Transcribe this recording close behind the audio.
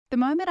The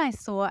moment I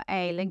saw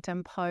a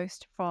LinkedIn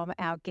post from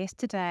our guest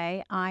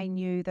today, I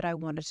knew that I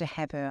wanted to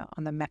have her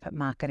on the Map It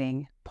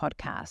Marketing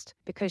podcast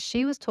because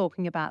she was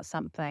talking about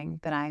something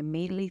that I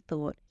immediately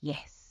thought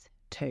yes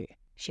to.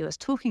 She was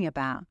talking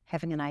about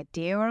having an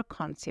idea or a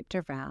concept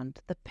around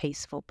the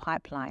peaceful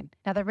pipeline.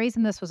 Now, the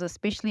reason this was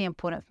especially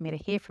important for me to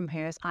hear from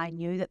her is I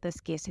knew that this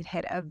guest had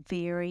had a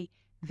very,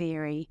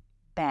 very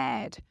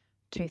bad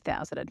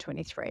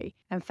 2023.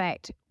 In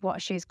fact, what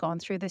she's gone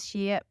through this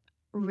year,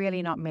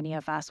 really not many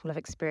of us will have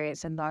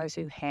experienced, and those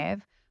who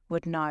have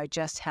would know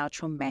just how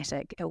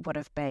traumatic it would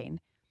have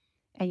been.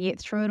 And yet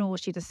through it all,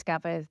 she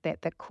discovered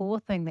that the core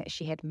thing that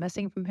she had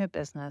missing from her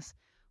business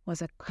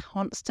was a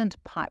constant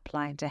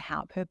pipeline to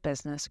help her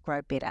business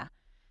grow better.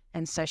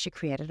 And so she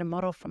created a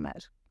model from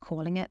it,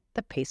 calling it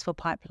the peaceful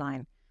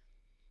pipeline.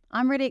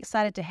 I'm really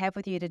excited to have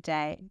with you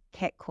today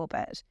Kat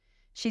Corbett.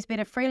 She's been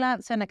a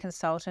freelancer and a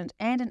consultant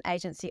and an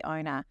agency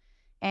owner,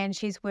 and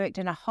she's worked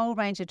in a whole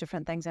range of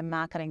different things in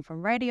marketing,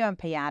 from radio and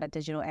PR to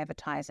digital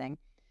advertising.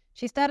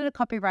 She started a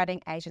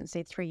copywriting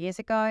agency 3 years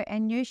ago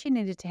and knew she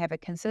needed to have a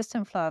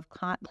consistent flow of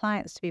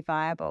clients to be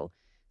viable.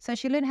 So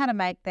she learned how to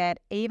make that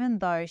even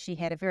though she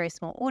had a very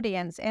small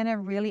audience and a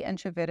really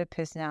introverted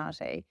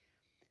personality.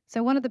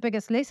 So one of the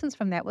biggest lessons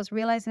from that was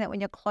realizing that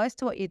when you're close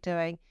to what you're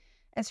doing,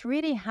 it's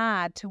really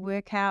hard to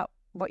work out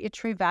what your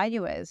true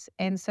value is.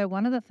 And so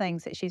one of the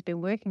things that she's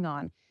been working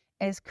on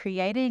is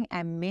creating a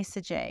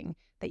messaging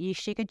that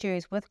she could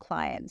use with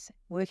clients,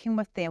 working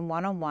with them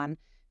one-on-one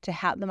to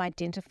help them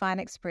identify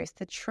and express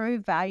the true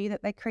value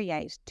that they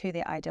create to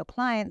their ideal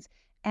clients,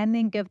 and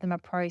then give them a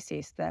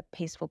process, the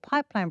peaceful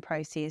pipeline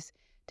process,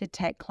 to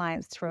take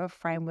clients through a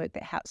framework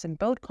that helps them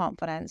build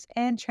confidence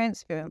and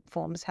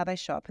transforms how they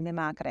show up in their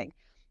marketing.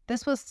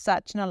 This was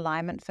such an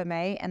alignment for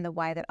me and the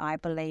way that I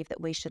believe that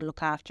we should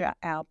look after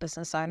our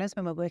business owners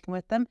when we're working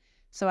with them.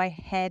 So I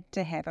had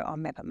to have her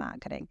on Map It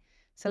Marketing.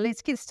 So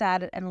let's get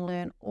started and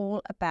learn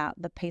all about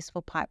the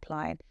peaceful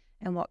pipeline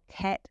and what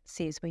Kat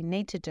says we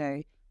need to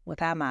do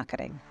with our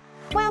marketing.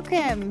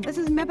 Welcome. This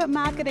is Map It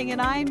Marketing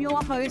and I am your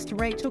host,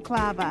 Rachel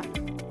Klaver.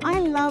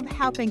 I love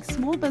helping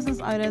small business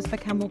owners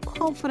become more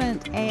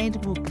confident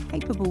and more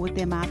capable with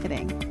their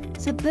marketing.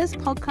 So this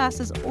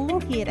podcast is all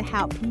here to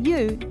help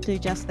you do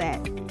just that.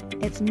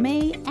 It's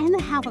me and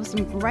the help of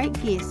some great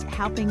guests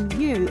helping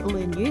you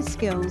learn new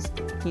skills,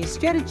 new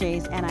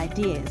strategies and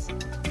ideas.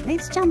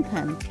 Let's jump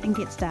in and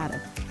get started.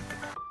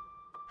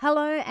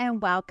 Hello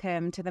and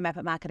welcome to the Map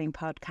It Marketing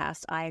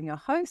podcast. I am your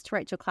host,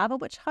 Rachel Klaver,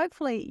 which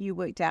hopefully you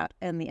worked out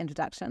in the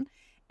introduction.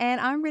 And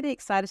I'm really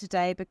excited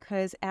today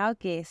because our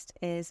guest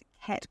is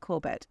Kat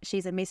Corbett.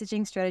 She's a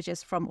messaging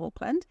strategist from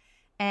Auckland,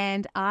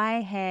 and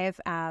I have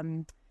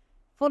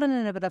fallen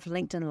in a bit of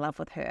LinkedIn love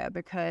with her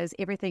because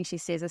everything she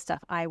says is stuff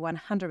I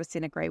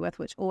 100% agree with,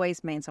 which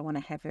always means I want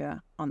to have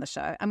her on the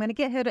show. I'm going to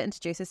get her to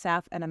introduce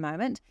herself in a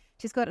moment.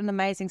 She's got an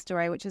amazing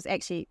story, which is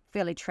actually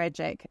fairly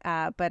tragic,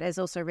 but is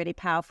also really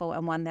powerful,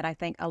 and one that I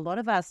think a lot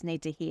of us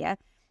need to hear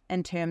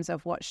in terms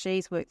of what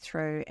she's worked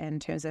through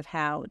in terms of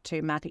how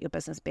to market your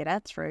business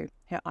better through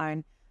her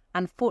own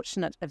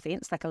unfortunate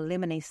events, like a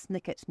Lemony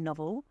Snicket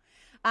novel.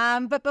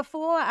 But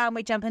before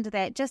we jump into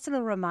that, just a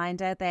little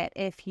reminder that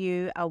if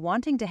you are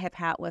wanting to have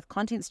help with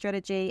content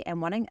strategy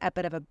and wanting a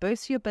bit of a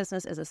boost for your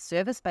business as a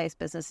service-based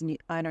business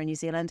owner in New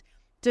Zealand,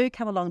 do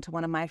come along to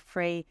one of my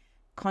free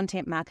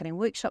content marketing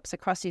workshops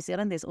across New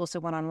Zealand. There's also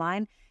one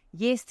online.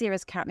 Yes, there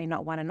is currently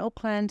not one in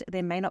Auckland.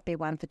 There may not be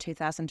one for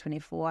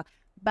 2024,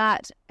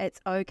 but it's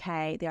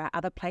okay. There are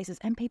other places,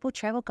 and people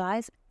travel,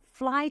 guys.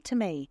 Fly to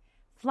me.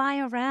 Fly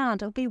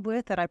around. It'll be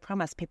worth it, I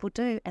promise. People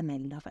do, and they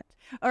love it.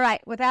 All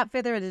right, without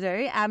further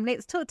ado,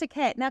 let's talk to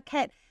Kat. Now,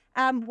 Kat,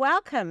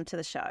 welcome to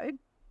the show.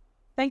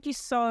 Thank you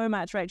so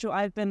much, Rachel.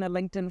 I've been a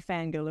LinkedIn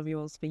fangirl of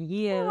yours for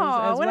years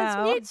as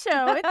well. It's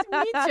mutual. It's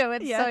mutual.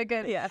 It's Yeah, so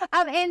good. yeah.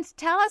 And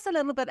tell us a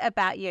little bit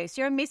about you.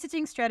 So you're a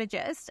messaging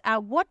strategist.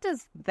 What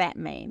does that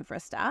mean for a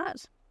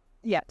start?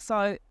 Yeah,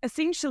 so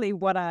essentially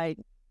what I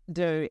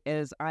do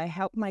is I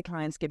help my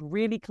clients get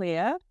really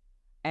clear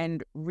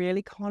and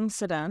really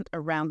confident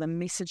around the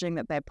messaging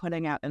that they're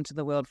putting out into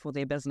the world for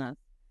their business.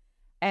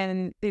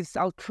 And there's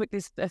a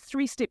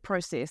 3-step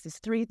process. There's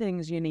 3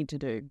 things you need to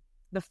do.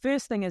 The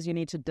first thing is you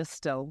need to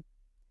distill.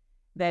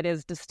 That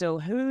is, distill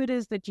who it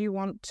is that you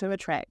want to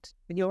attract,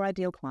 your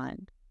ideal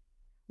client.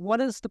 What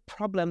is the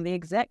problem, the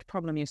exact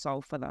problem you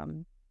solve for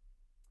them?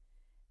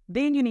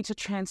 Then you need to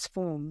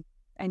transform,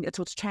 and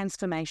it's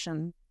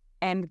transformation.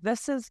 And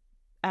this is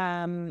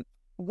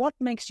what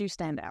makes you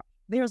stand out.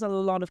 There is a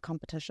lot of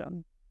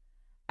competition.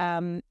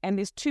 And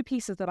there's 2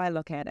 pieces that I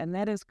look at, and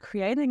that is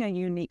creating a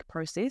unique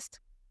process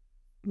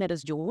that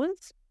is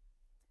yours.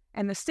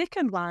 And the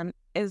second one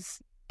is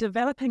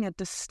developing a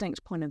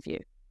distinct point of view.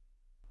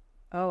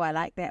 Oh, I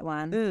like that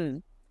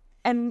one.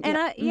 And can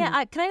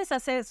I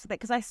just say this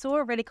because I saw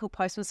a really cool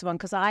post with someone,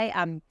 because I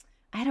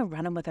had a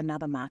run-in with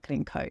another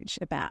marketing coach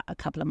about a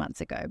couple of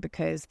months ago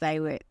because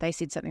they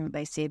said something that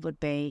they said would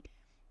be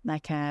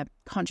like a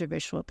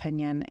controversial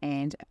opinion,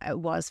 and it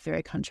was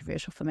very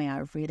controversial for me.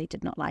 I really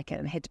did not like it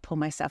and had to pull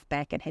myself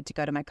back and had to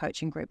go to my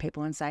coaching group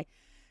people and say,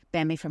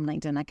 ban me from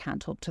LinkedIn. I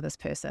can't talk to this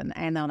person.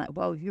 And they're like,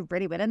 well, you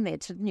really went in there,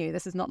 didn't you?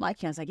 This is not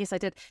like you. I was like, yes, I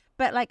did.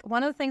 But like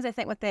one of the things I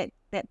think with that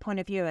point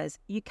of view is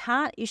you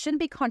shouldn't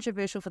be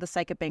controversial for the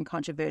sake of being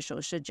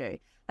controversial, should you?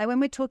 Like when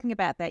we're talking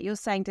about that, you're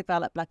saying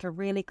develop like a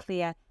really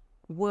clear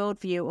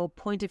worldview or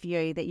point of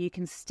view that you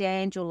can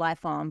stand your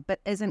life on, but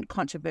isn't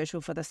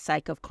controversial for the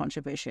sake of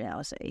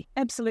controversiality.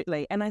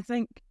 Absolutely. And I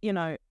think,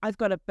 I've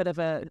got a bit of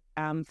a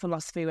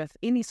philosophy with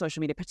any social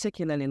media,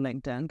 particularly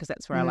LinkedIn, because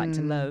that's where I like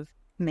to live.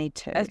 Me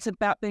too. It's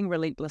about being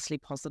relentlessly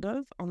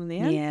positive on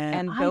there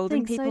and I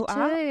building think people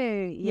so up.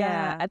 too.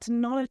 Yeah. It's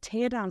not a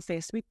tear down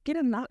fest. We get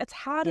enough. It's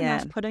hard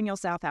enough putting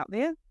yourself out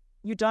there.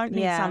 You don't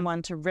need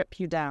someone to rip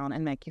you down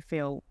and make you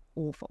feel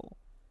awful.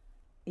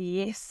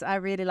 Yes, I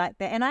really like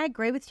that. And I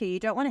agree with you. You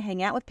don't want to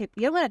hang out with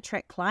people. You don't want to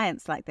attract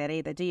clients like that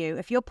either, do you?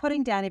 If you're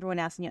putting down everyone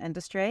else in your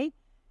industry,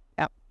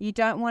 you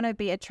don't want to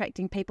be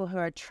attracting people who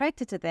are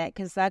attracted to that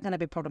because they're going to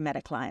be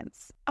problematic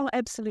clients. Oh,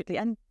 absolutely.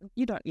 And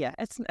you don't,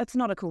 it's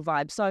not a cool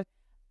vibe. So,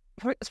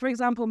 for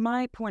example,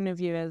 my point of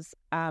view is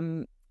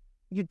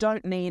you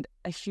don't need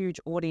a huge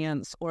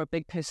audience or a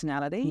big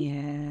personality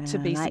to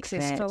be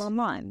successful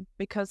online,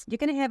 because you're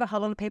going to have a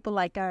whole lot of people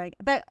like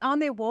they're on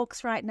their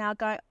walks right now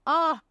going,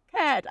 oh,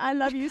 Kat, I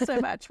love you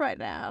so much right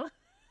now.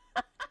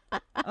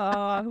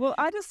 Well,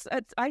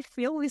 I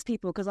feel these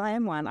people because I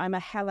am one. I'm a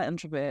hella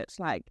introvert,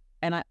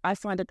 and I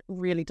find it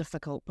really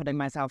difficult putting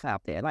myself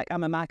out there. Like,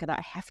 I'm a marketer,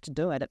 I have to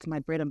do it. It's my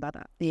bread and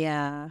butter.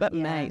 Yeah. But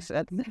mate,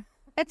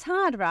 it's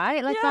hard,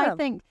 right? Like, I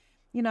think,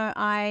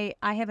 I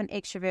have an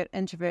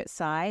extrovert-introvert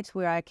side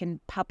where I can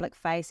public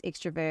face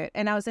extrovert.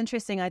 And I was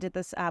interesting, I did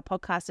this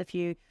podcast a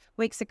few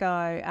weeks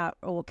ago,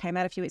 or came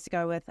out a few weeks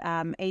ago with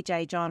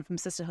EJ John from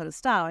Sisterhood of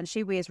Style, and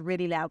she wears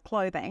really loud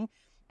clothing.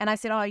 And I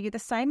said, oh, you're the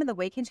same in the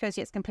weekend? She goes,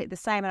 yeah, it's completely the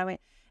same. And I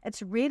went,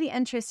 it's really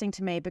interesting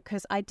to me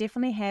because I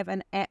definitely have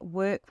an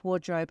at-work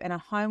wardrobe and a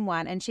home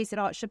one. And she said,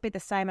 oh, it should be the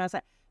same. And I was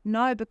like,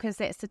 no, because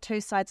that's the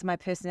two sides of my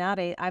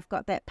personality. I've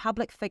got that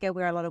public figure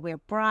where a lot of wear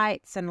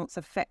brights and lots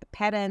of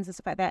patterns and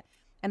stuff like that.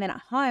 And then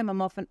at home,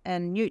 I'm often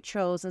in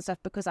neutrals and stuff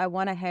because I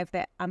want to have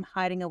that I'm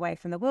hiding away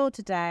from the world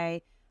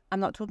today. I'm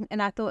not talking.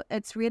 And I thought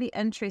it's really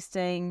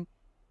interesting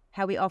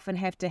how we often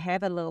have to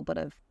have a little bit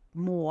of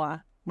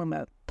more when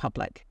we're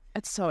public.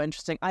 It's so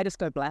interesting. I just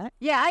go black.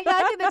 Yeah, I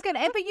think that's good.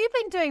 But you've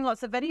been doing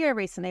lots of video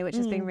recently, which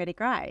has been really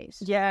great.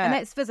 Yeah. And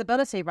that's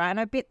visibility, right? And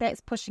I bet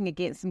that's pushing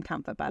against some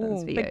comfort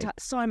buttons for you.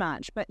 So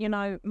much. But,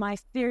 my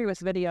theory with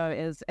video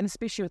is, and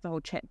especially with the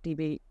whole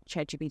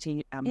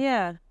ChatGPT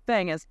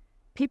thing, is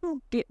people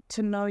get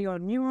to know your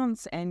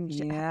nuance and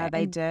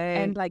they do,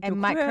 and like your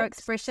micro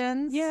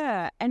expressions,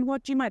 and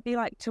what you might be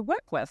like to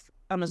work with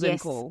on a Zoom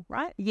call,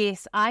 right?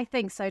 Yes, I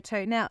think so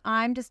too. Now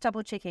I'm just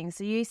double checking.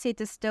 So you said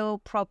distill,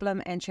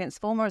 problem, and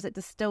transform, or is it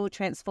distill,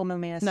 transform,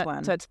 and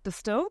one? So it's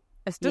distill.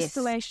 It's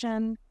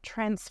distillation,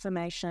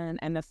 transformation,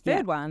 and the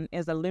third one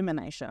is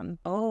illumination.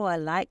 Oh, I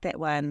like that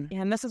one.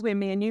 Yeah, and this is where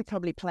me and you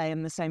probably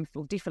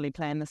definitely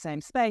play in the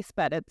same space,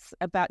 but it's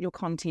about your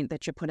content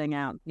that you're putting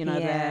out,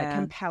 the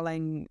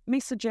compelling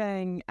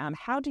messaging.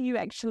 How do you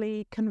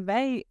actually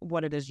convey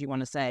what it is you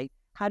want to say?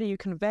 How do you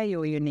convey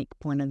your unique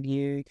point of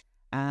view,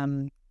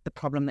 the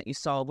problem that you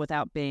solve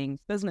without being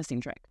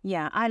business-centric?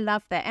 Yeah, I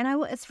love that.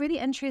 And it's really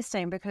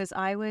interesting because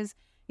I was...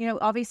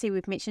 obviously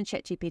we've mentioned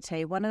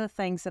ChatGPT. One of the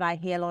things that I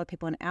hear a lot of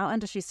people in our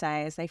industry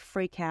say is they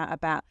freak out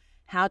about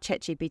how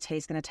ChatGPT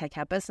is going to take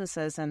our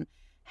businesses and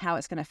how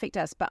it's going to affect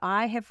us. But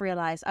I have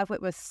realized I've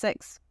worked with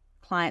 6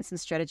 clients in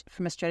strategy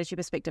from a strategy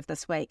perspective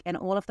this week, and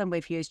all of them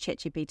we've used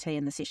ChatGPT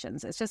in the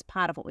sessions. It's just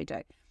part of what we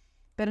do.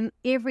 But in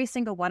every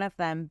single one of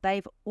them,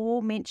 they've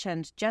all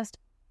mentioned just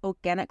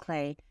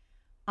organically,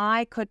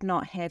 I could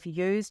not have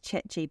used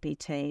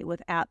ChatGPT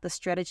without the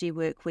strategy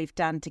work we've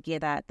done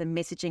together, the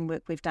messaging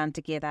work we've done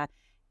together,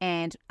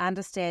 and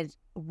understand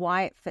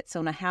why it fits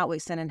on, how it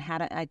works in, and how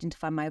to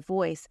identify my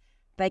voice.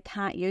 They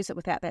can't use it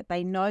without that.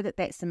 They know that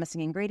that's the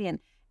missing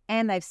ingredient.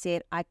 And they've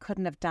said, I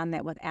couldn't have done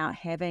that without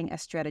having a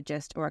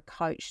strategist or a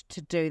coach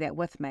to do that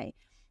with me.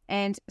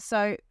 And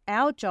so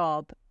our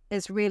job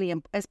is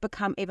has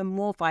become even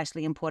more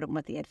vitally important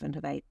with the advent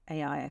of AI,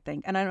 I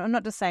think. And I'm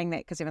not just saying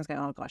that because everyone's going,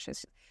 oh gosh,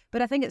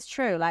 but I think it's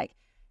true. Like,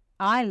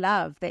 I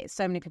love that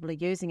so many people are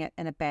using it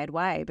in a bad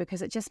way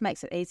because it just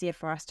makes it easier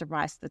for us to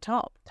rise to the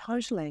top.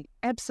 Totally.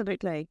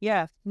 Absolutely.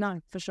 Yeah,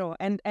 no, for sure.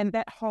 And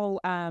that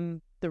whole,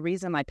 the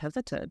reason I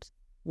pivoted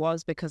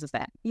was because of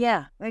that.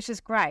 Yeah, which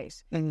is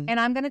great. Mm-hmm. And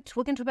we're going to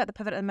talk about the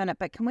pivot in a minute,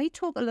 but can we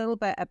talk a little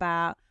bit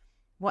about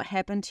what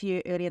happened to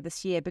you earlier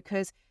this year?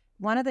 Because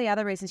one of the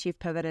other reasons you've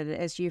pivoted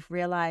is you've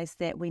realized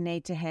that we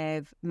need to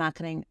have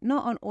marketing,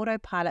 not on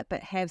autopilot,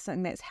 but have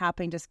something that's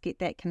helping just get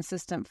that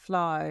consistent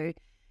flow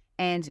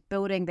and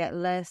building that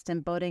list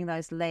and building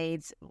those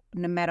leads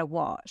no matter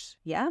what.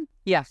 Yeah?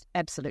 Yes,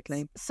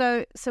 absolutely.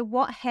 So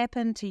what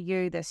happened to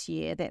you this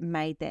year that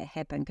made that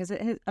happen? Because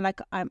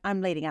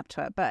I'm leading up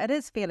to it, but it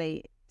is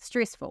fairly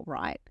stressful,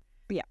 right?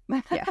 Yeah.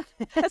 Yeah.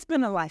 It's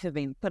been a life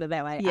event, put it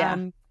that way. Yeah.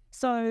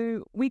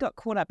 So we got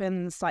caught up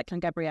in Cyclone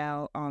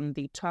Gabrielle on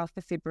the 12th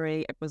of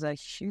February. It was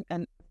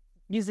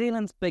New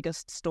Zealand's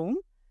biggest storm,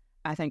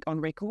 I think, on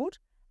record.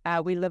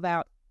 We live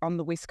out on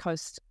the west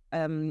coast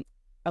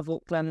of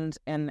Auckland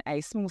in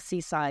a small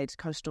seaside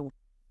coastal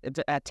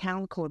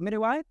town called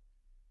Muriwai.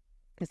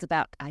 It's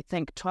about, I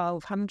think,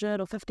 1,200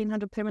 or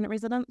 1,500 permanent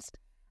residents.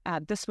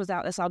 This was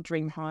our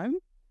dream home.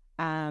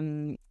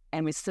 And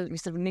we sort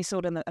of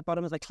nestled in the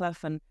bottom of the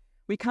cliff. And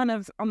we kind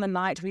of, on the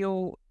night, we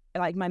all,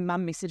 like my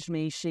mum messaged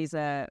me, she's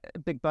a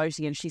big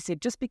boatie, and she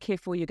said, just be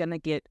careful, you're going to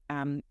get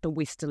the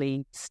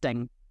westerly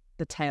sting.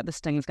 The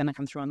sting is going to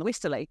come through on the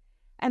westerly.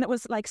 And it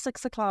was like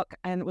 6 o'clock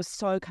and it was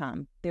so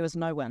calm. There was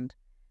no wind.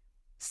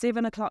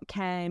 7 o'clock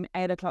came,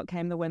 8 o'clock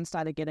came, the wind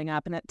started getting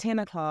up. And at 10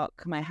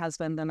 o'clock, my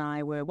husband and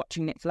I were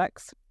watching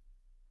Netflix.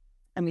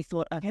 And we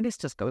thought, okay, let's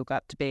just go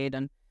up to bed.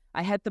 And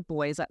I had the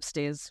boys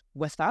upstairs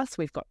with us.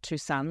 We've got 2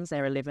 sons,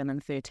 they're 11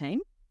 and 13.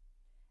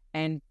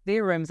 And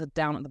their rooms are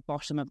down at the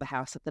bottom of the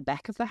house, at the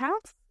back of the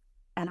house.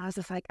 And I was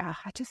just like, I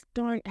just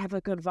don't have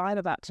a good vibe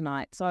about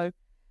tonight. So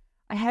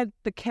I had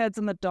the kids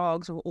and the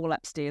dogs were all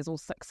upstairs, all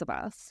 6 of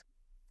us.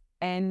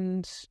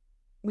 And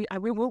we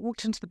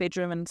walked into the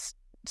bedroom and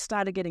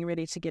started getting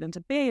ready to get into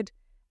bed.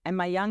 And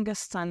my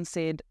youngest son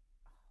said,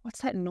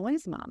 what's that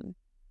noise, Mum?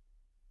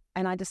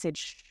 And I just said,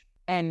 shh.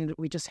 And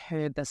we just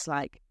heard this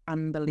like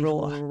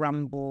unbelievable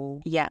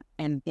rumble. Yeah.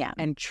 And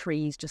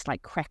trees just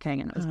like cracking.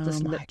 And it was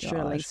just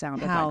literally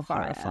sounded like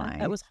fire.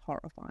 Horrifying. It was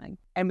horrifying.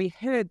 And we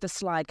heard the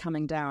slide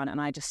coming down.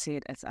 And I just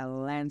said, it's a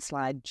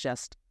landslide.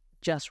 Just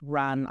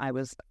run.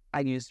 I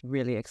used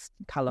really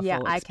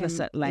colourful,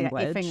 explicit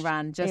language. Yeah, effing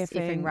run. Just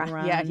effing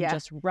run. Yeah.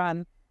 Just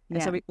run.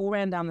 And so we all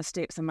ran down the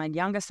steps, and my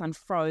youngest son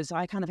froze. So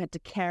I kind of had to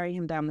carry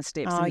him down the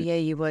steps. Oh, yeah,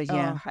 you would,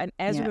 yeah. And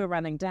as we were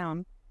running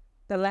down,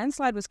 the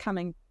landslide was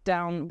coming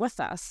down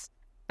with us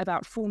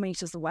about 4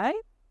 meters away.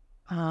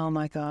 Oh,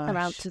 my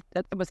gosh.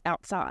 It was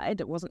outside.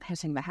 It wasn't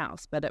hitting the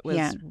house, but it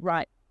was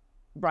right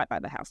by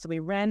the house. So we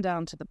ran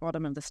down to the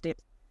bottom of the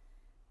steps.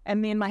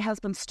 And then my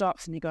husband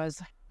stops and he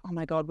goes, oh,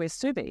 my God, where's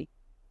Subi?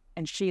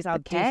 And she's our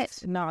deaf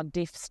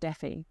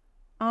Staffy.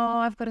 Oh,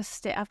 I've got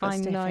Staffies. I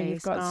know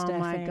you've got Staffies. Oh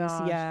my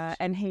gosh. Yeah,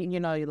 and he, he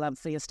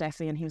loves your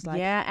Staffy, and he was like,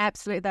 yeah,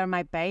 absolutely, they're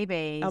my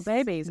babies. Our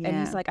babies, yeah. and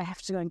he's like, I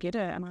have to go and get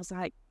her, and I was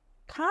like,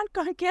 can't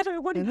go and get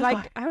her. What?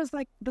 Like, I was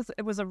like,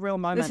 it was a real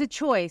moment. It was a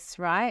choice,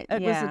 right?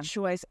 It was a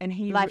choice, and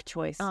life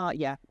choice. Oh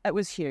yeah, it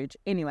was huge.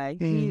 Anyway,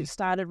 he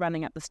started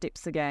running up the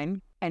steps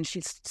again, and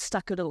she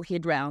stuck her little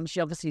head round. She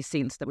obviously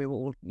sensed that we were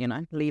all,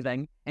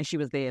 leaving, and she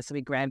was there, so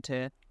we grabbed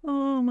her.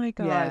 Oh my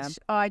gosh. Yeah.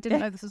 Oh, I didn't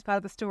know this was part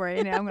of the story.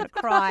 And now I'm going to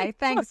cry.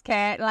 Thanks,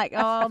 Kat. Like,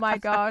 oh my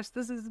gosh,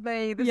 this is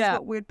me. This is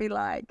what we'd be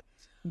like.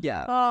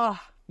 Yeah. Oh,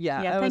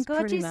 yeah. Thank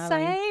God you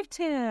saved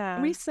her.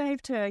 We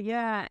saved her,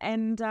 yeah.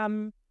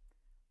 And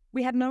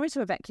we had nowhere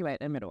to evacuate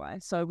in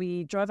Muriwai. So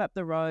we drove up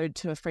the road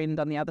to a friend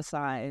on the other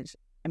side,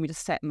 and we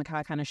just sat in the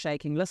car kind of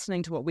shaking,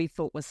 listening to what we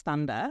thought was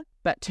thunder,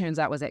 but turns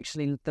out was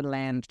actually the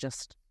land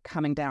just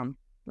coming down.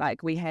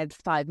 Like, we had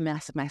 5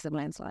 massive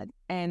landslides.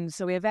 And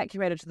so we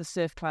evacuated to the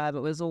surf club.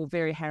 It was all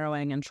very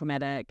harrowing and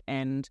traumatic.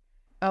 And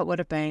oh, it would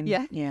have been.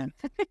 Yeah. Yeah.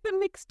 The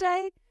next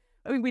day,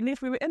 we were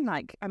in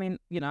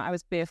I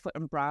was barefoot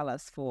and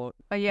braless for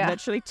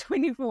literally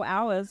 24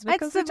 hours.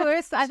 It's the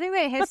worst. I think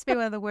that has to be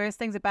one of the worst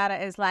things about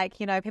it is like,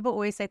 people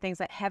always say things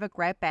like have a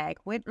grab bag.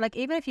 Like,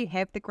 even if you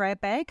have the grab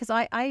bag, because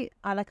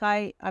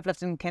I've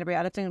lived in Canterbury,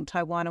 I lived in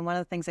Taiwan, and one of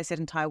the things they said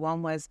in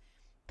Taiwan was,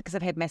 because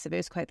I've had massive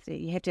earthquakes there,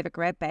 you have to have a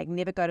grab bag.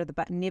 Never go to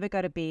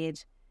bed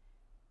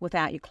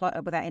without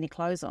without any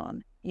clothes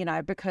on,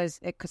 because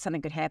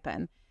something could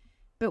happen.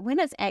 But when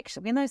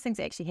those things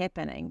are actually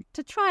happening,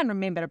 to try and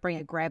remember to bring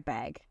a grab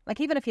bag, like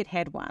even if you'd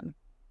had one.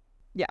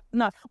 Yeah,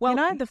 no.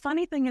 Well, the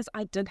funny thing is,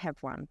 I did have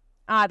one.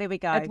 Ah, there we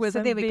go. It was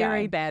a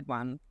very bad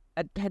one.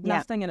 It had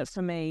nothing in it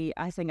for me.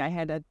 I think I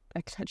had a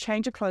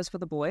change of clothes for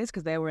the boys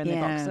because they were in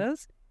their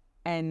boxes,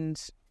 and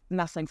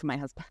nothing for my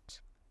husband.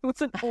 It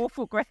was an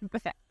awful grab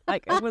bag.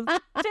 Like, it was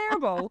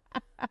terrible,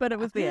 but it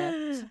was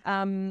there.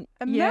 A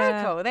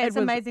miracle. That's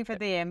amazing for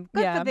them.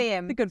 Good for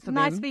them. Good for them.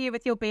 Nice for you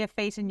with your bare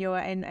feet and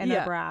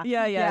a bra.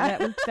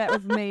 Yeah. That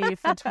was me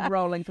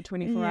rolling for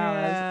 24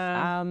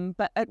 hours.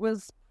 But it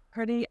was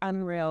pretty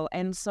unreal.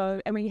 And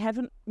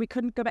we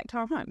couldn't go back to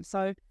our home.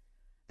 So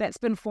that's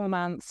been 4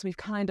 months. We've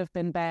kind of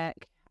been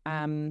back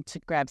to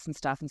grab some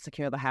stuff and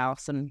secure the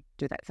house and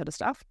do that sort of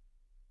stuff.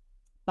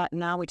 But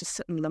now we just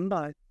sit in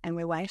limbo, and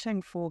we're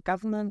waiting for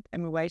government,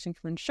 and we're waiting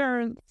for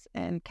insurance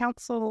and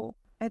council.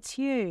 It's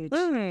huge.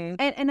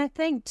 And I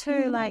think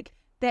too, like,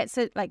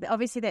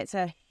 obviously that's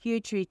a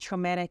hugely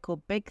traumatic or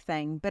big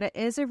thing, but it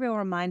is a real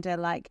reminder.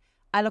 Like,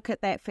 I look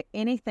at that for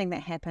anything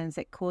that happens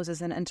that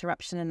causes an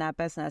interruption in our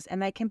business,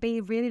 and they can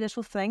be really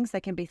little things.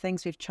 They can be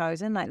things we've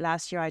chosen. Like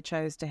last year I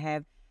chose to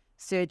have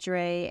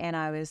surgery, and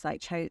I was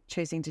like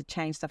choosing to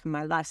change stuff in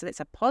my life. So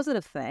that's a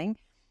positive thing,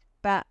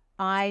 but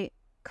I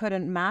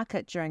couldn't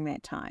market during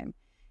that time.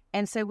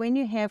 And so when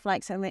you have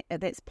like something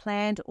that's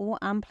planned or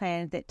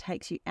unplanned that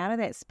takes you out of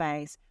that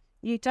space,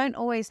 you don't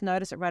always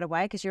notice it right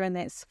away because you're in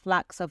that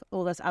flux of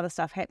all this other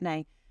stuff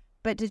happening.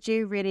 But did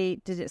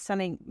it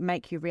something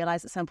make you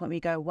realize at some point where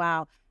you go,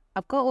 wow,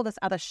 I've got all this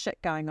other shit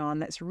going on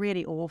that's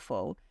really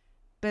awful,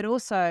 but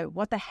also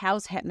what the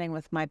hell's happening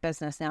with my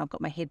business now? I've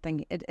got my head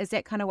thinking. Is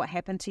that kind of what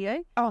happened to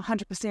you? Oh,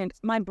 100%.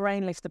 My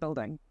brain left the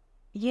building.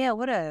 Yeah,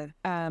 what a...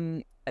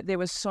 There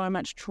was so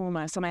much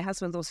trauma. So my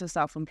husband's also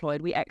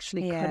self-employed. We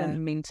actually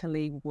couldn't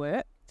mentally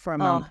work for a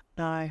month. Oh,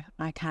 no,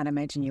 I can't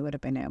imagine you would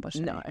have been able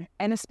to. No.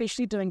 And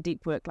especially doing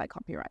deep work like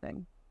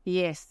copywriting.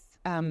 Yes.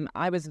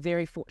 I was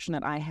very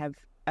fortunate. I have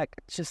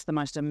just the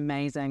most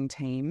amazing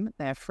team.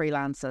 They're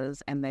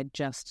freelancers and they're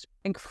just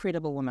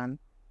incredible women.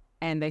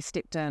 And they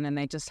stepped in and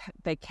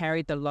they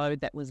carried the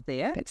load that was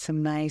there. That's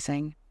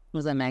amazing. It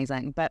was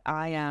amazing. But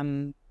I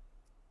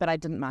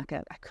didn't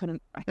market. I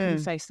couldn't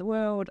face the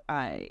world.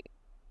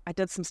 I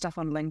did some stuff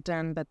on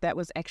LinkedIn, but that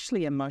was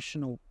actually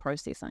emotional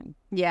processing.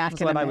 Yeah, I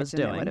can imagine what I was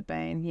doing. That would have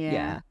been.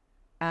 Yeah.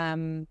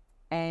 And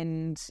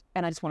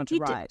I just wanted to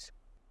write.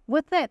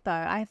 With that though,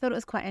 I thought it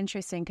was quite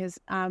interesting because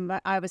I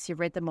obviously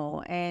read them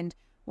all, and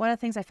one of the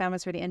things I found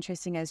was really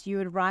interesting is you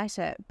would write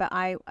it, but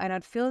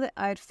I'd feel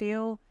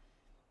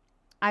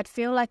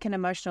like an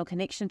emotional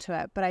connection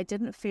to it, but I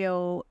didn't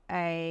feel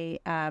I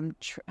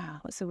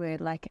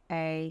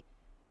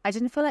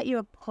didn't feel like you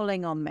were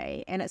pulling on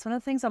me. And it's one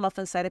of the things I'll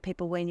often say to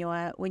people when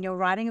you're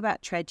writing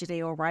about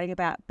tragedy or writing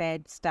about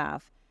bad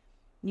stuff,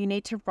 you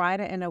need to write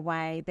it in a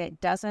way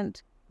that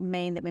doesn't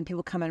mean that when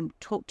people come and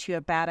talk to you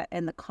about it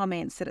in the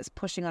comments that it's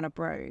pushing on a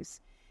bruise.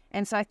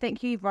 And so I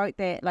think you wrote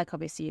that, like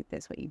obviously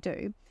that's what you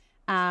do.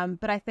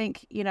 But I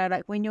think,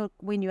 like when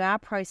you are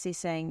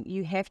processing,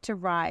 you have to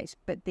write,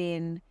 but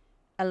then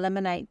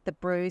eliminate the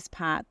bruise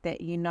part that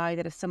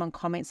that if someone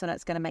comments on it,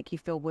 it's going to make you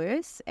feel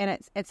worse. And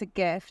it's a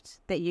gift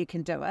that you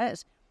can do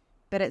it,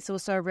 but it's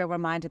also a real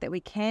reminder that we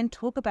can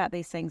talk about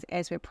these things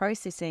as we're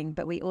processing,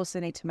 but we also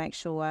need to make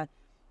sure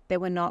that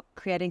we're not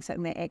creating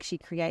something that actually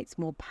creates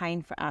more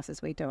pain for us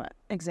as we do it.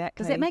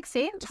 Exactly. Does that make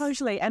sense?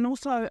 Totally. And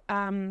also,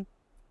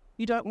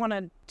 you don't want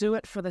to do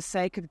it for the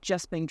sake of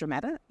just being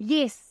dramatic.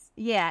 Yes.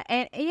 Yeah.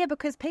 And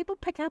because people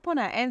pick up on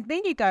it, and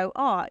then you go,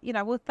 oh,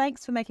 well,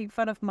 thanks for making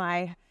fun of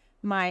my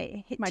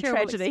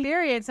tragedy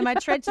experience and my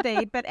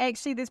tragedy, but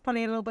actually there's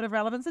probably a little bit of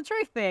relevance and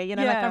truth there. Like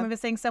I remember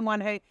seeing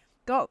someone who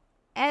got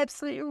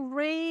absolutely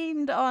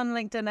reamed on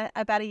LinkedIn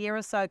about a year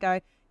or so ago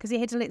because he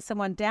had to let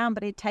someone down,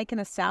 but he'd taken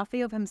a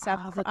selfie of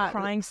himself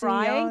crying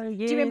CEO.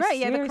 Yes, do you remember it?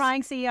 Yeah, yes. The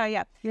crying CEO.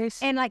 Yeah. Yes.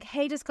 And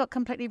he just got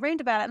completely reamed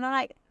about it. And I'm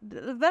like,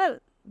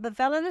 the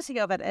validity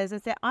of it is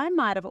that I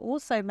might have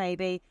also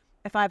maybe,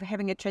 if I'm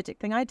having a tragic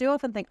thing, I do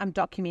often think I'm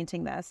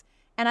documenting this,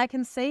 and I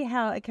can see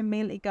how it can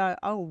immediately go,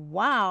 oh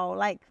wow,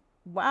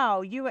 wow,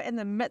 you were in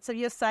the midst of,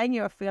 you're saying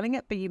you were feeling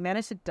it, but you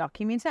managed to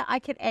document it. I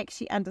could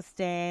actually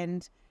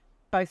understand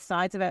both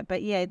sides of it.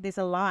 But yeah, there's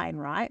a line,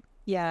 right?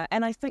 Yeah,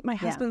 and I think my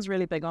husband's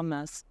really big on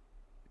this.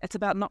 It's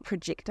about not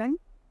projecting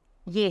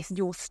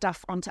your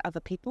stuff onto other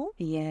people.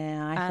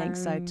 Yeah, I think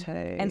so too.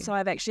 And so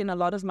I've actually, in a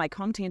lot of my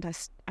content,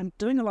 I'm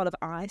doing a lot of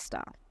I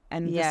stuff.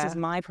 And this is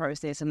my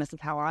process and this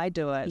is how I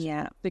do it.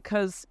 Yeah.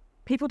 Because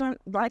people don't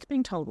like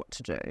being told what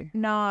to do.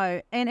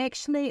 No. And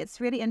actually, it's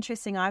really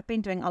interesting. I've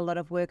been doing a lot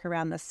of work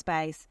around this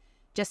space,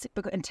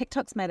 and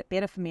TikTok's made it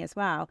better for me as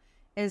well,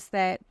 is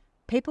that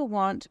people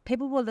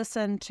will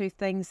listen to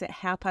things that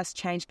help us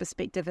change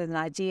perspective and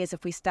ideas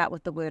if we start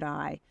with the word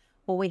I,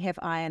 or we have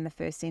I in the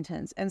first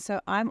sentence. And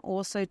so I'm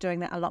also doing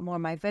that a lot more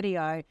in my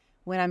video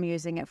when I'm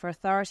using it for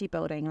authority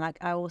building. Like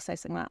I will say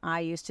something like,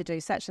 I used to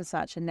do such and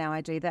such, and now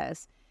I do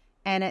this.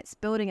 And it's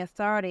building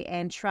authority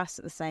and trust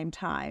at the same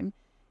time.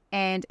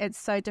 And it's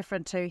so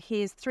different to,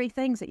 here's 3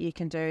 things that you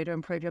can do to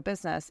improve your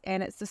business.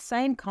 And it's the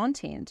same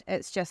content.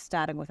 It's just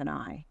starting with an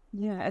I.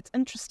 Yeah, it's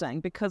interesting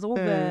because all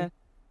the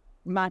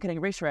marketing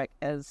rhetoric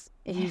is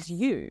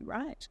you,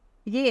 right?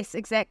 Yes,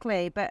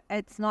 exactly. But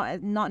it's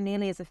not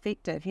nearly as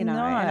effective, No.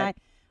 And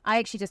I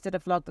actually just did a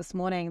vlog this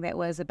morning that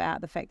was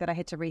about the fact that I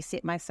had to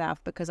reset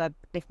myself because I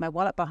left my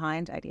wallet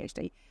behind,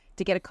 ADHD,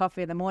 to get a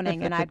coffee in the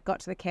morning. And I'd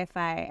got to the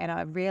cafe and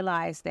I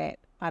realized that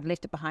I'd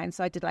left it behind.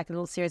 So I did like a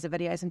little series of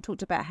videos and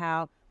talked about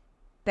how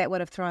that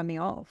would have thrown me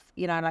off.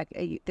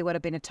 There would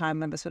have been a time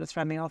when this would have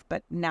thrown me off,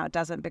 but now it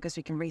doesn't because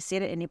we can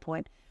reset at any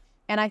point.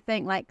 And I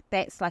think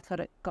that's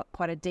got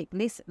quite a deep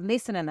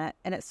lesson in it.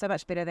 And it's so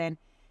much better than,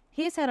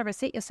 here's how to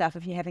reset yourself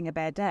if you're having a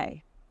bad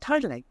day.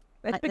 Totally.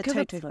 Because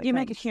you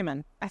make it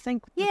human. I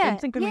think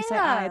when we say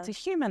I, it's a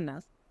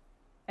humanness.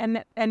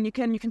 And you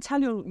can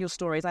tell your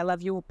stories. I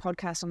love your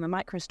podcast on the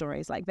micro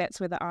stories. Like that's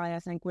where the I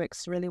think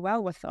works really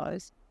well with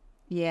those.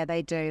 Yeah,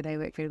 they do. They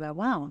work really well.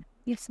 Wow.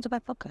 You listen to my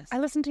podcast. I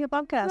listen to your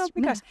podcast.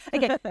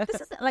 Okay,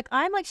 this is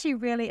I'm actually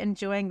really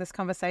enjoying this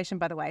conversation,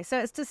 by the way. So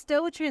it's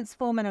distill,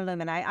 transform, and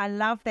illuminate. I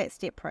love that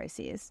step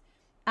process.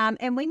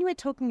 And when you were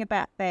talking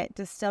about that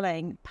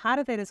distilling, part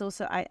of that is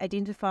also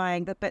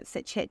identifying the bits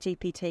that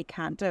ChatGPT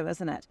can't do,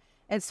 isn't it?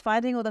 It's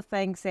finding all the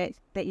things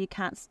that you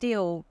can't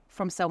steal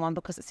from someone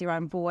because it's their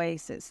own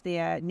voice, it's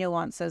their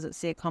nuances, it's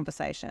their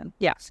conversation.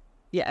 Yes.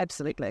 Yeah,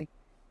 absolutely.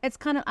 It's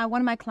kind of,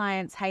 one of my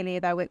clients, Hayley,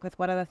 that I work with,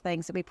 one of the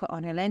things that we put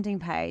on her landing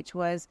page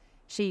was,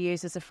 she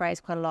uses a phrase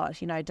quite a lot,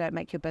 don't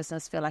make your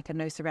business feel like a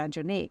noose around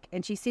your neck.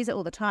 And she says it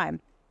all the time,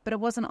 but it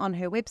wasn't on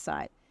her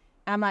website.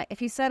 I'm like, if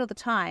you say it all the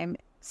time,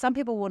 some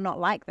people will not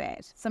like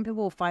that. Some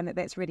people will find that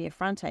that's really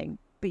affronting,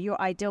 but your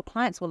ideal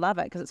clients will love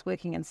it because it's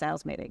working in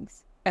sales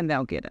meetings. And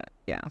they'll get it,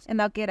 yeah. And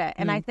they'll get it.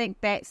 And I think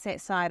that's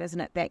that side, isn't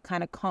it? That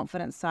kind of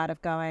confidence side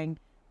of going,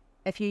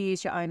 if you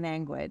use your own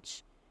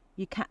language,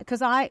 you can't,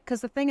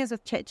 because the thing is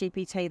with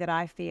ChatGPT that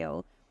I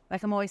feel,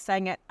 like I'm always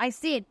saying it, I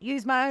said,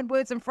 use my own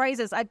words and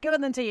phrases. I've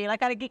given them to you.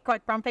 Like I get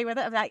quite grumpy with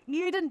it. I'm like,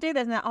 you didn't do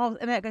this. And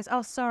then it goes,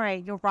 oh,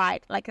 sorry, you're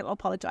right. Like it'll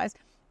apologize.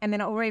 And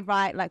then I'll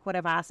rewrite like what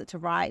I've asked it to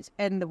write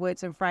in the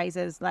words and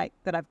phrases like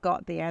that I've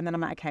got there. And then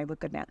I'm like, okay, we're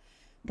good now.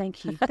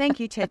 Thank you. Thank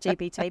you,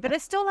 ChatGPT. But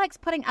it still likes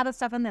putting other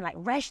stuff in there, like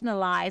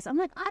rationalize. I'm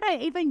like, I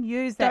don't even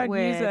use that word.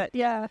 Don't use it,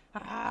 yeah.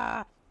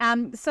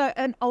 So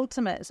an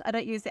ultimate, I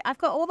don't use it.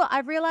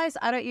 I've realized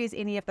I don't use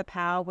any of the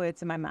power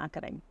words in my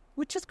marketing.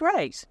 Which is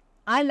great.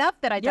 I love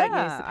that I don't use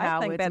the I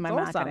power think words in my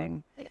that's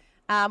awesome.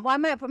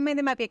 marketing.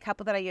 There might be a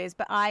couple that I use,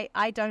 but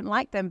I don't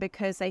like them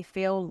because they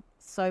feel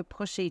so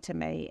pushy to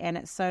me and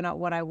it's so not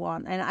what I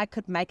want. And I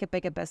could make a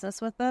bigger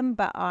business with them,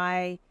 but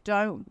I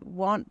don't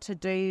want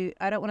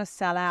to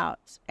sell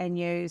out and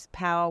use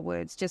power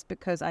words just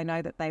because I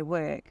know that they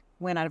work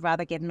when I'd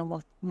rather get a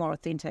more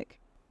authentic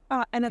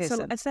and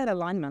person. it's that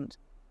alignment,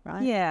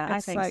 right? Yeah,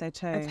 it's I think so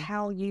too. It's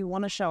how you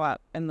want to show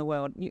up in the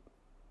world.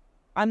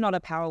 I'm not a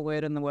power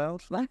word in the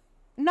world.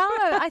 No,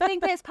 I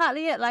think that's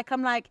partly it. Like,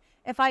 I'm like,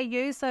 if I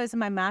use those in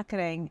my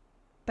marketing,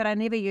 but I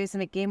never use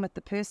them again with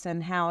the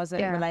person, how is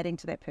it relating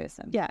to that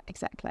person? Yeah,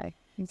 exactly.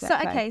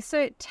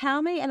 So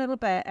tell me a little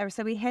bit.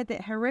 So we had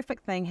that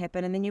horrific thing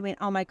happen and then you went,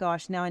 oh my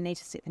gosh, now I need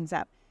to set things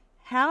up.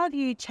 How have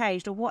you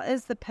changed, or what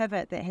is the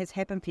pivot that has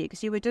happened for you?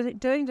 Because you were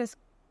doing just,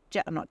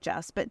 not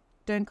just, but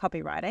doing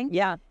copywriting.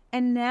 Yeah.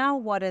 And now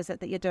what is it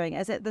that you're doing?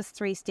 Is it this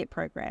 3-step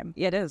program?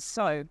 Yeah, it is.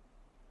 So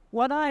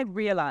what I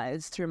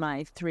realized through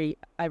my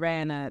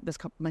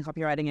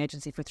copywriting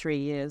agency for 3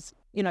 years,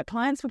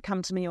 clients would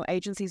come to me or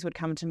agencies would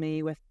come to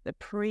me with a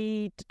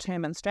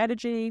predetermined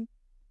strategy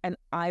and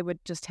I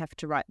would just have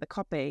to write the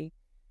copy.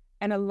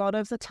 And a lot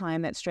of the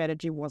time that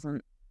strategy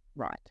wasn't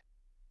right.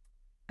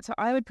 So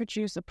I would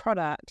produce a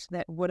product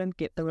that wouldn't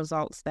get the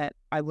results that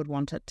I would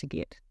want it to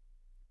get.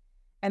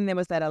 And there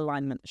was that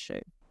alignment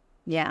issue.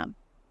 Yeah.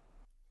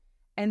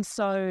 And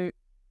so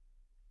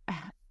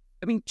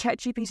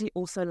ChatGPT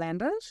also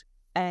landed,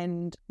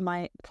 and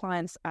my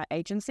clients are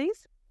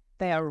agencies.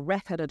 They are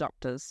rapid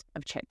adopters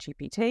of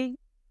ChatGPT.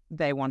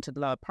 They wanted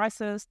lower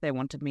prices. They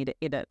wanted me to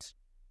edit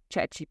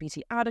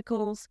ChatGPT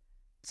articles.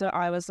 So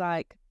I was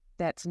like,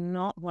 that's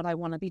not what I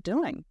want to be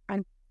doing.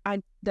 And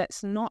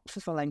that's not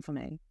fulfilling for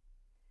me.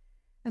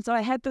 And so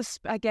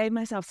I gave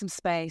myself some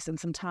space and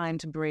some time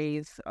to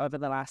breathe over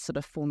the last sort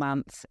of 4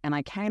 months. And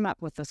I came up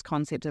with this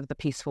concept of the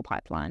peaceful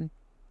pipeline.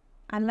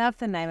 I love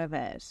the name of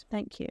it.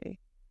 Thank you.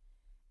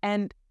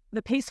 And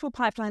the peaceful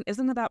pipeline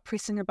isn't about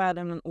pressing a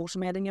button and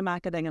automating your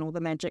marketing and all the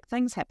magic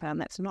things happen.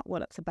 That's not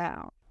what it's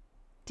about.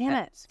 Damn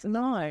it.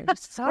 No.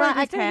 Sorry.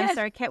 Right, okay, I'm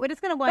sorry, Kat. We're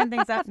just going to wind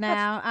things up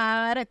now.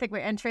 I don't think we're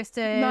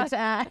interested. No.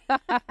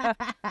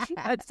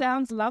 It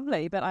sounds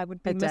lovely, but I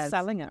would be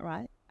mis-selling it,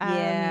 right?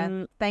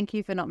 Yeah. Thank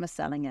you for not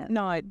mis-selling it.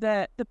 No,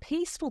 the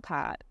peaceful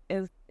part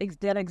is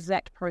that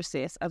exact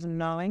process of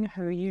knowing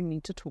who you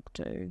need to talk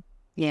to.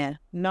 Yeah.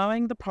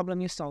 Knowing the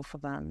problem you solve for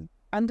them.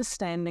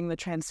 Understanding the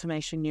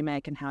transformation you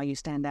make and how you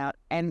stand out,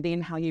 and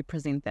then how you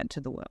present that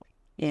to the world.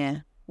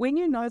 Yeah. When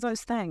you know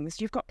those things,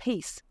 you've got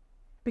peace.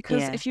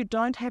 Because if you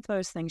don't have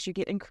those things, you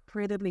get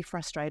incredibly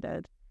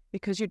frustrated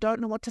because you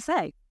don't know what to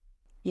say.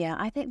 Yeah,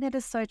 I think that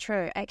is so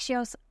true.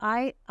 Actually,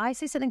 I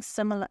see something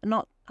similar.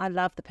 I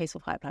love the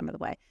peaceful pipeline, by the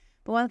way.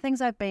 But one of the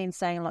things I've been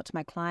saying a lot to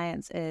my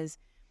clients is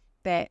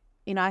that,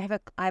 I have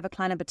a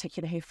client in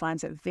particular who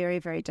finds it very,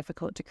 very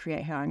difficult to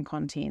create her own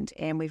content.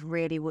 And we've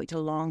really worked a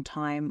long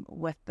time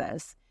with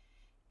this.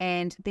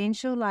 And then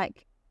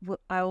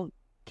I'll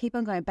keep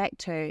on going back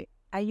to,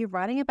 are you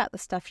writing about the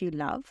stuff you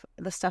love,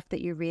 the stuff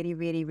that you really,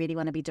 really, really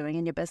want to be doing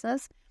in your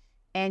business?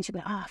 And she'll be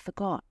like, I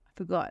forgot.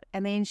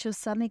 And then she'll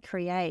suddenly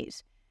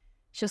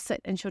she'll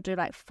sit and she'll do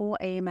like 4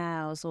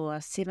 emails or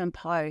 7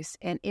 posts.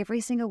 And every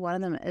single one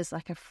of them is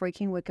like a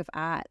freaking work of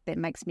art that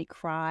makes me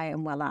cry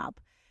and well up,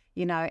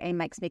 and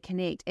makes me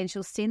connect. And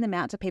she'll send them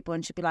out to people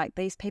and she'll be like,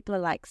 these people are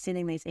like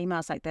sending these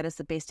emails like that is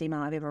the best email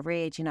I've ever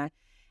read,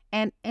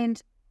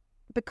 And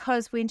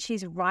because when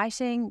she's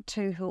writing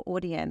to her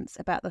audience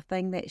about the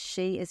thing that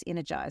she is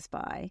energized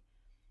by,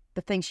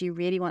 the thing she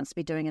really wants to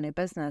be doing in her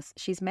business,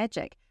 she's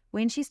magic.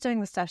 When she's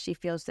doing the stuff she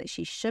feels that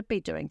she should be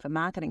doing from a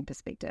marketing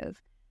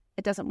perspective,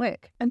 it doesn't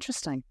work.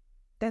 Interesting.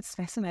 That's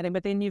fascinating.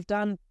 But then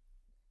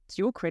it's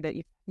your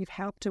credit, you've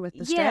helped her with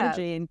the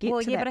strategy and get to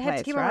that place, but I have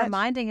to keep on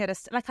reminding her to,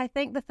 I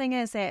think the thing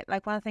is that,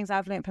 one of the things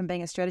I've learned from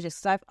being a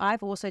strategist, because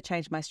I've also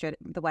changed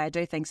the way I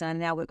do things, and I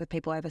now work with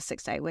people over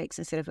 6 to 8 weeks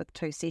instead of with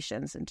 2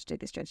 sessions and to do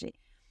their strategy.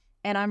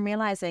 And I'm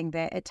realizing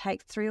that it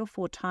takes 3 or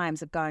 4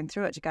 times of going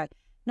through it to go,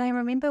 no,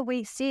 remember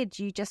we said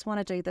you just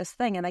want to do this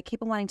thing, and they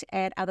keep on wanting to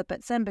add other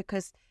bits in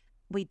because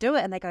we do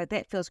it and they go,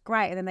 that feels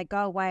great. And then they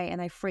go away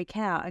and they freak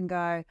out and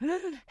go,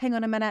 hang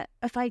on a minute,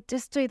 if I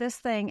just do this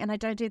thing and I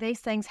don't do these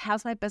things,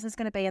 how's my business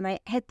going to be? And they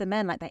add them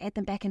in, like they add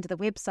them back into the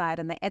website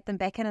and they add them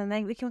back in,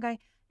 and we can go,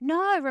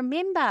 no,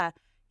 remember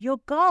your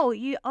goal.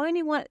 You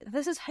only want,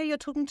 this is who you're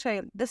talking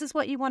to. This is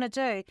what you want to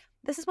do.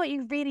 This is what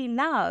you really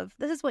love.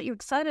 This is what you're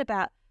excited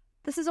about.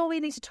 This is all we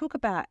need to talk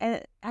about.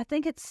 And I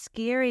think it's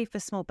scary for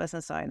small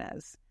business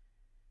owners.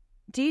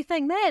 Do you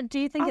think that? Do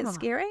you think it's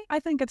scary? I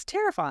think it's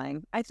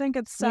terrifying. I think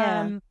it's,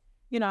 I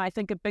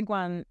think a big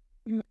one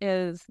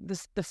is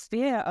the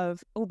fear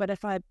of, but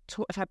if I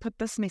put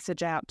this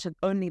message out to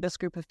only this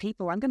group of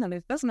people, I'm going to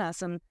lose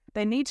business, and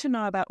they need to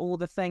know about all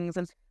the things.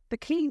 And the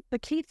key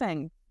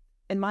thing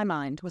in my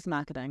mind with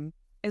marketing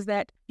is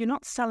that you're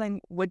not selling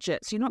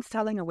widgets, you're not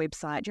selling a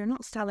website, you're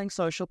not selling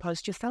social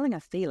posts, you're selling a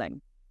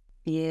feeling.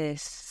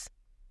 Yes.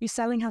 You're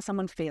selling how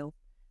someone feels.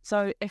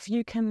 So if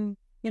you can,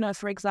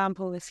 for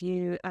example, if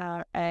you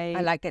are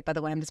I like that, by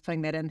the way. I'm just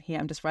putting that in here.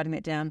 I'm just writing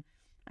that down.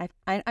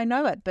 I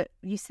know it, but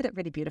you said it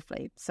really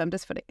beautifully. So I'm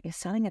just putting, you're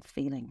selling a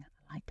feeling.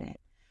 I like that.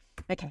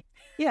 Okay.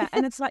 Yeah,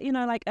 and it's like,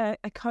 like a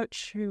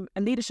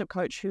leadership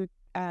coach who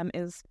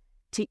is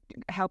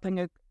helping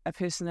a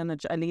person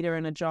a leader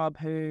in a job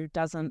who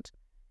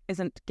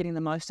isn't getting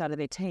the most out of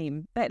their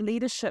team. That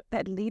leadership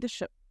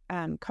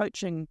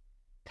coaching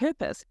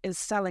purpose is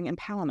selling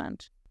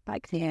empowerment.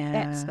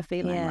 That's the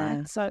feeling,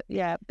 right? So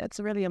that's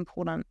really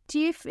important.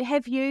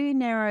 Have you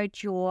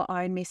narrowed your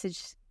own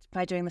message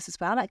by doing this as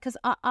well? Because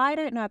I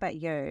don't know about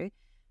you,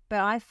 but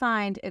I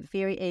find it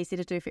very easy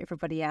to do for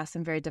everybody else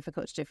and very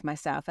difficult to do for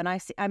myself. And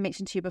I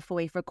mentioned to you before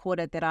we've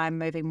recorded that I'm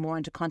moving more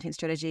into content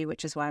strategy,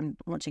 which is why I'm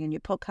launching a new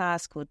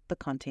podcast called The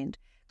Content.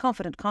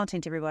 Confident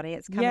content, everybody.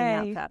 It's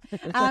coming out.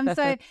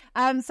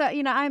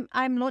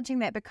 I'm launching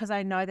that because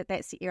I know that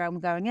that's the era I'm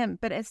going in.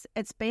 But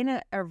it's been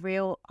a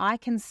real. I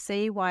can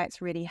see why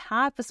it's really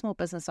hard for small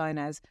business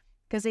owners,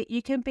 because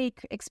you can be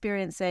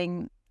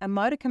experiencing a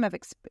modicum of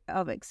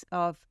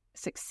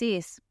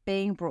success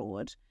being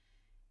broad,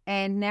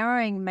 and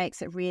narrowing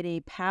makes it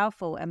really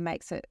powerful and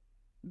makes it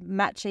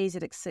much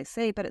easier to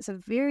succeed. But it's a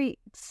very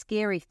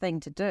scary thing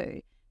to do.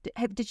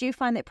 Did you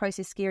find that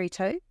process scary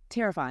too?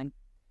 Terrifying.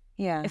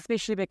 Yeah.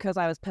 Especially because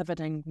I was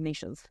pivoting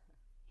niches.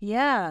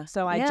 Yeah.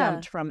 So I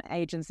jumped from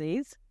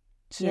agencies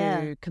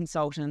to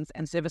consultants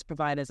and service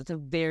providers. It's a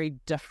very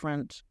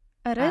different...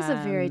 It is a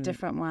very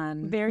different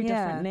one. Very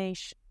different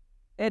niche.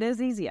 It is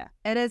easier.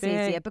 It is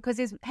easier because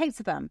there's heaps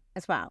of them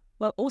as well.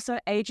 Well, also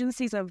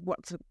agencies are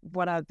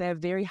they're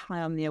very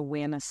high on the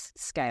awareness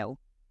scale.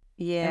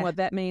 Yeah. And what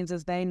that means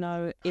is they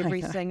know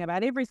everything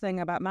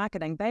about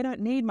marketing. They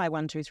don't need my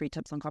 1, 2, 3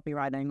 tips on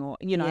copywriting or,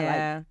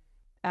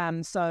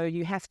 so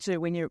you have to,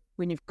 when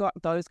you've got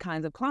those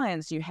kinds of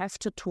clients, you have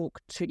to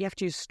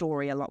use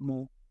story a lot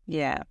more.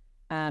 Yeah.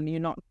 You're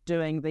not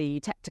doing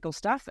the tactical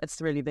stuff. It's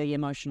really the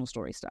emotional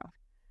story stuff.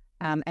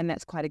 And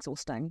that's quite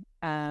exhausting.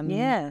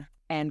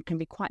 And can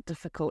be quite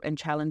difficult and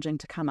challenging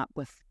to come up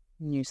with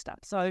new stuff.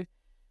 So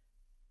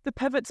the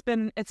pivot's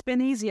been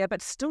easier,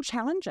 but still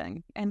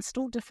challenging and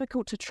still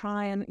difficult to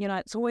try. And,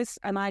 it's always,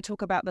 and I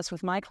talk about this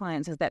with my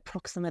clients, is that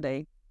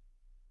proximity.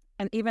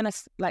 And even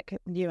if, like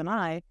you and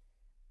I,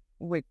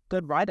 we're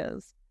good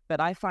writers,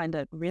 but I find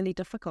it really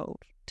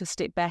difficult to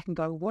step back and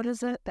go, what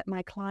is it that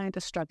my client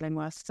is struggling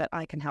with that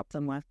I can help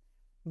them with?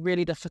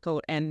 Really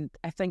difficult. And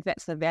I think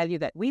that's the value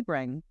that we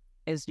bring,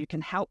 is you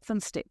can help them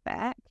step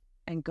back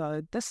and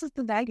go, this is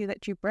the value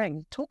that you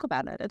bring. Talk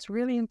about it. It's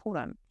really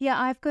important. Yeah,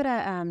 I've got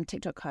a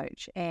TikTok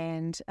coach,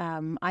 and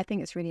I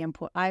think it's really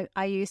important.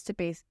 I used to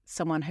be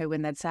someone who,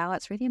 when they'd say,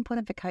 it's really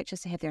important for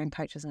coaches to have their own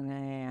coaches.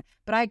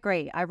 But I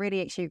agree. I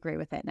really actually agree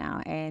with that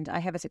now. And I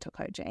have a TikTok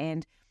coach,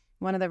 and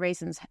one of the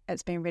reasons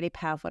it's been really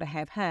powerful to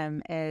have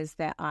him is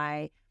that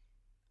I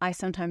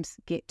sometimes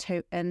get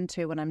too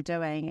into what I'm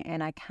doing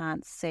and I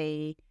can't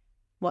see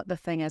what the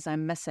thing is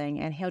I'm missing.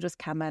 And he'll just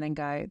come in and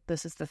go,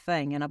 this is the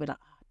thing. And I'll be like,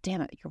 oh,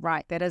 damn it, you're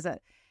right, that is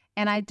it.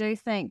 And I do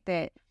think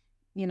that,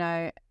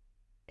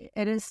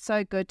 it is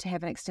so good to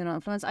have an external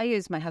influence. I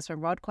use my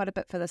husband Rod quite a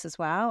bit for this as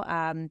well.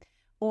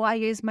 Or I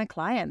use my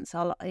clients.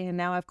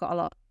 Now I've got a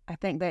lot. I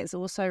think that's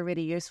also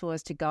really useful,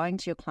 is to going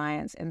to your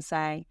clients and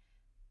saying,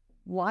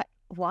 why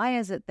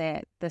is it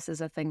that this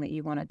is a thing that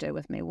you want to do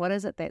with me? What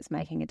is it that's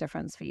making a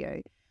difference for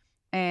you?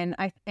 And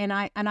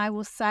I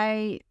will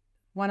say,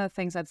 one of the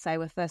things I'd say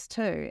with this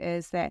too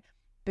is that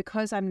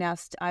because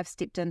I've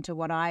stepped into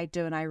what I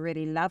do and I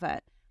really love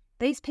it,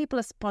 these people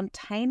are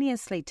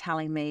spontaneously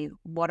telling me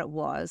what it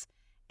was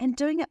and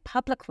doing it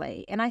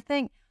publicly. And I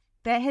think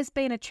that has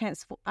been a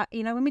transform.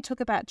 When we talk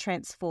about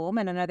transform,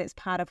 and I know that's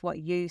part of what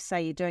you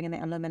say you're doing in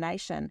that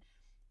illumination,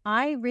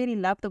 I really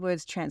love the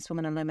words transform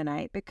and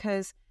illuminate,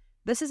 because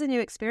this is a new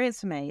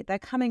experience for me. They're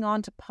coming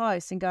on to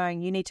posts and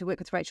going, you need to work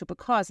with Rachel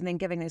because, and then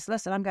giving this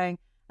list. And I'm going,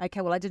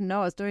 okay, well, I didn't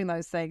know I was doing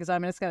those things. I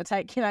mean, it's going to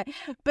take,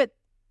 but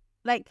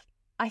like,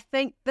 I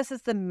think this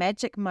is the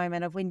magic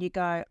moment of when you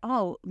go,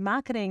 oh,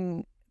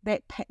 marketing,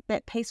 that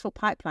peaceful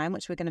pipeline,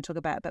 which we're going to talk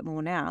about a bit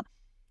more now,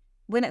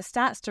 when it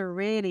starts to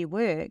really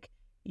work,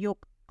 your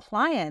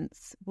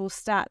clients will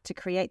start to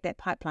create that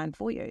pipeline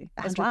for you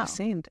as well.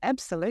 100%.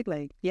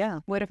 Absolutely. Yeah.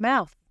 Word of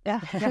mouth. Yeah.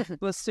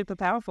 It was super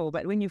powerful.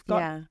 But when you've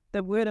got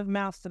the word of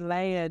mouth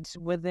layered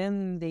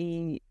within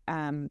the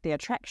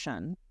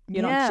attraction,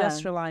 you're not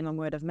just relying on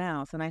word of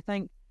mouth. And I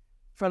think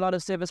for a lot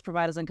of service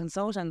providers and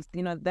consultants,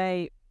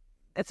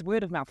 it's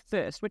word of mouth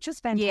first, which is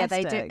fantastic. Yeah,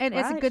 they do. And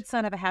right? it's a good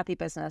sign of a happy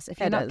business. If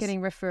you're not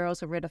getting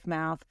referrals or word of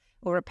mouth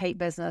or repeat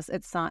business,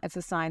 it's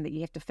a sign that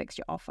you have to fix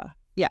your offer.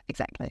 Yeah,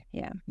 exactly.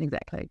 Yeah,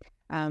 exactly.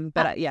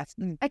 Yes.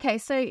 Okay,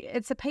 so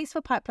it's a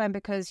peaceful pipeline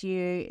because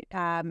you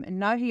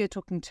know who you're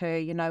talking to,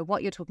 you know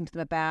what you're talking to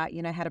them about,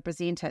 you know how to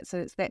present it. So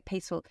it's that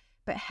peaceful.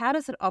 But how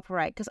does it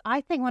operate? Because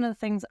I think one of the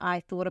things I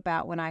thought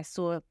about when I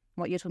saw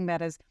what you're talking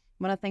about is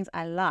one of the things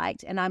I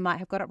liked, and I might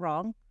have got it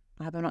wrong.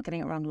 I hope I'm not getting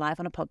it wrong live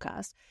on a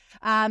podcast,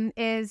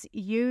 is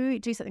you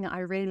do something that I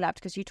really loved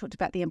because you talked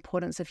about the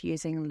importance of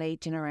using lead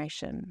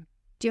generation.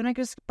 Do you want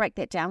to just break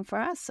that down for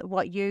us,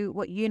 what you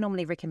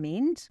normally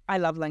recommend? I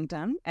love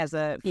LinkedIn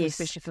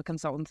especially for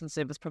consultants and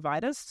service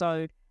providers.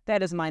 So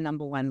that is my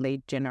number one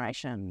lead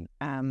generation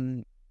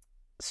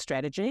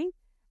strategy.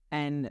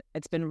 And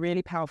it's been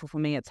really powerful for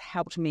me. It's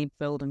helped me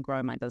build and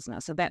grow my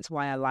business. So that's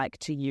why I like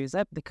to use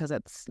it, because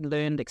it's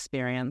learned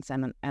experience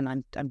and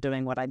I'm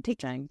doing what I'm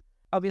teaching.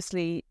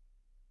 Obviously,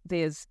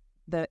 there's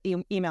the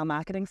email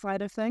marketing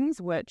side of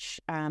things, which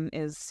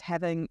is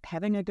having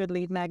a good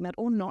lead magnet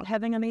or not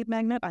having a lead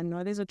magnet. I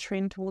know there's a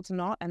trend towards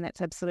not, and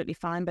that's absolutely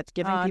fine. But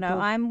giving people... no,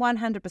 I'm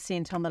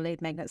 100% on the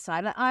lead magnet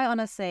side. I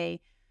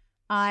honestly,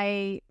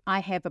 I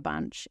have a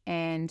bunch,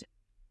 and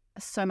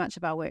so much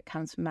of our work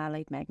comes from our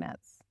lead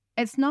magnets.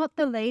 It's not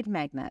the lead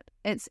magnet.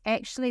 It's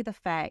actually the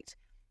fact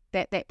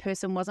that that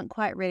person wasn't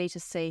quite ready to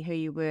see who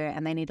you were,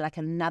 and they need like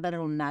another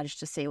little nudge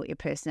to see what your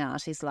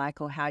personality is like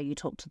or how you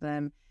talk to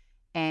them.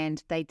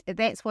 And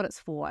that's what it's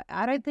for.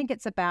 I don't think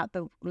it's about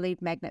the lead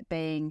magnet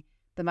being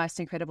the most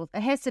incredible.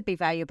 It has to be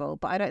valuable,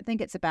 but I don't think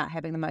it's about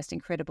having the most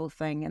incredible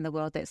thing in the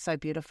world that's so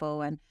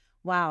beautiful and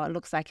wow, it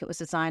looks like it was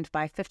designed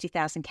by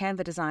 50,000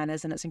 Canva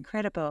designers and it's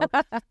incredible.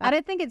 I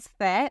don't think it's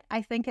that.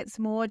 I think it's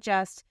more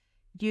just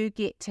you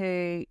get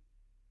to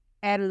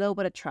add a little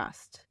bit of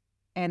trust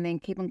and then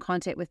keep in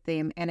contact with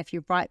them. And if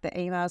you write the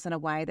emails in a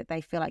way that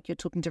they feel like you're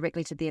talking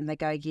directly to them, they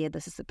go, yeah,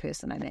 this is the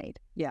person I need.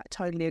 Yeah,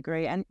 totally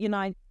agree. And,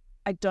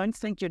 I don't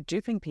think you're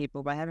duping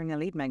people by having a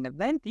lead magnet.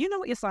 Then you know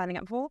what you're signing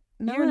up for.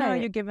 No, you know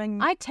you're giving.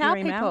 I tell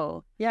your email.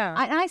 people. Yeah.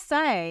 I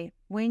say,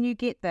 when you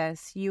get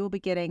this, you will be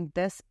getting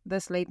this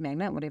lead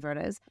magnet, whatever it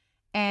is,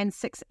 and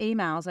 6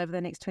 emails over the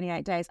next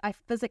 28 days. I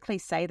physically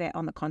say that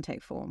on the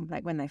contact form,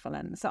 like when they fill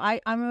in. So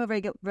I'm a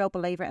very real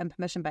believer in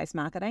permission-based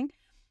marketing.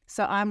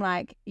 So I'm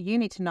like, you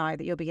need to know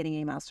that you'll be getting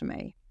emails from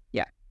me.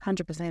 Yeah,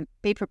 100%.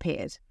 Be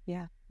prepared.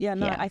 Yeah.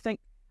 I think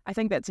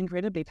that's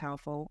incredibly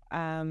powerful.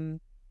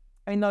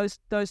 I mean,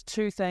 those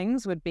two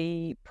things would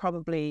be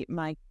probably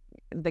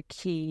the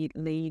key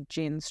lead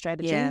gen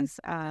strategies.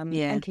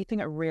 And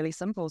keeping it really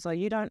simple. So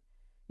you don't,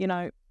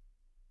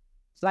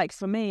 like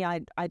for me, I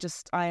am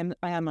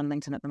on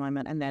LinkedIn at the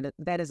moment, and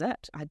that is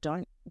it. I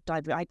don't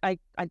dive. I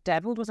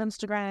dabbled with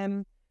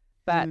Instagram,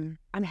 but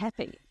I'm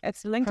happy.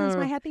 LinkedIn's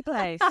my happy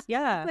place.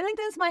 Yeah. Well,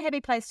 LinkedIn's my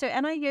happy place too.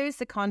 And I use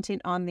the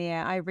content on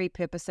there. I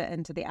repurpose it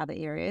into the other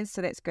areas.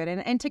 So that's good.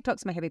 And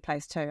TikTok's my happy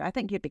place too. I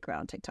think you'd be great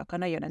on TikTok. I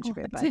know you're an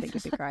introvert, but I think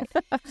you'd be great.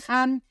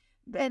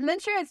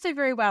 Introverts do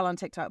very well on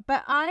TikTok.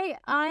 But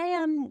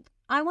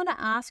I want to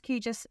ask you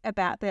just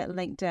about that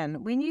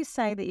LinkedIn. When you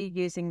say that you're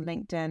using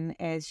LinkedIn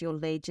as your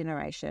lead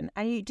generation,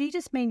 do you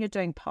just mean you're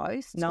doing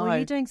posts? No. Or are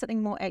you doing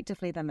something more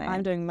actively than that?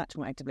 I'm doing much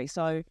more actively.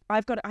 So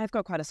I've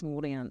got quite a small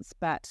audience,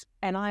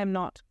 and I am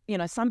not,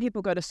 some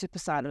people go to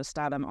superstar to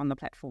stardom on the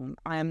platform.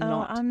 I'm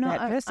not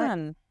that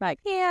person. But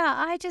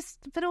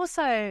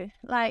also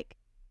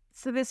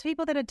so there's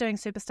people that are doing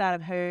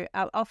superstardom who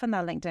are often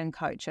they're LinkedIn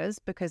coaches,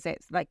 because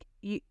that's like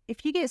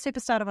if you get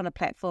superstardom on a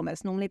platform,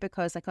 it's normally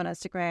because like on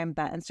Instagram,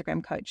 they're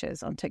Instagram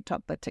coaches, on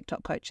TikTok, they're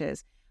TikTok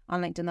coaches,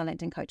 on LinkedIn, they're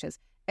LinkedIn coaches.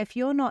 If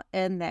you're not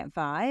in that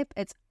vibe,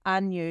 it's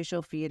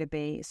unusual for you to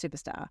be a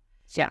superstar.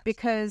 Yeah.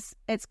 Because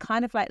it's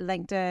kind of like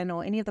LinkedIn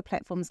or any of the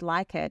platforms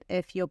like it.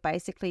 If you're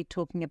basically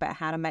talking about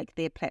how to make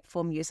their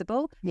platform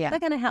usable, they're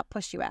going to help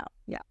push you out.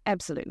 Yeah,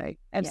 absolutely.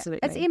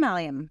 Absolutely. Yeah. It's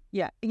MLM.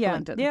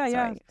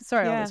 Yeah.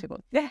 Sorry, all those people.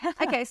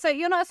 Okay, so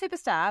you're not a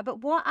superstar, but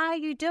what are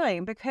you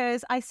doing?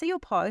 Because I see your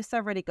posts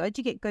are really good.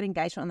 You get good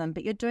engagement on them,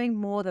 but you're doing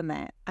more than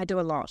that. I do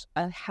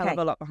a hell of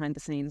a lot behind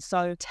the scenes.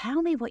 So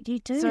tell me what you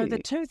do. So the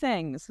two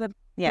things,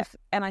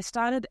 and I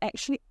started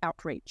actually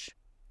outreach.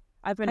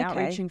 I've been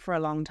outreaching for a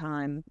long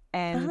time,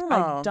 and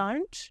I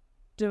don't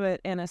do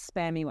it in a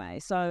spammy way.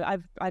 So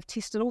I've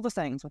tested all the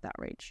things with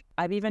outreach.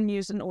 I've even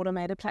used an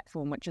automated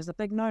platform, which is a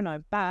big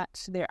no-no,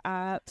 but there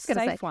are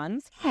safe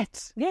ones.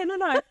 What? Yeah,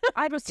 no.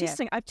 I was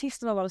testing. I've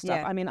tested a lot of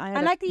stuff. Yeah. I mean,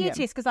 I like that you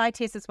test, because I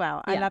test as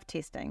well. I love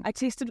testing. I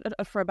tested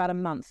it for about a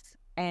month,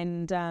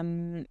 and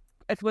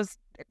it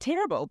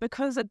terrible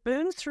because it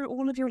burns through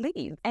all of your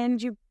leads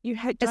and you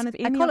don't have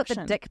any I call option.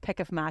 it the dick pic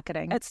of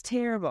marketing. It's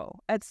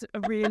terrible. It's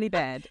really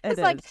bad. It's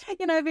like,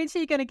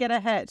 eventually you're going to get a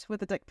hit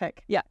with a dick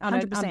pic on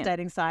a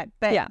dating site.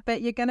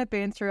 But you're going to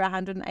burn through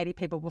 180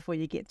 people before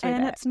you get through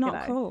and that. it's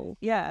not cool.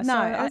 Yeah.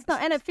 No, so it's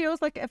not. And it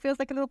feels like a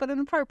little bit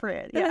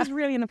inappropriate. It is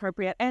really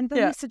inappropriate. And the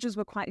messages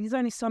were there's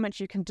only so much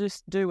you can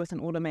do with an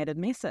automated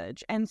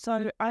message. And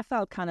so I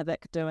felt kind of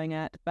ick doing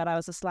it, but I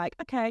was just like,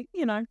 okay,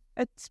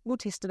 we'll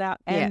test it out.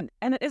 And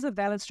it is a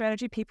valid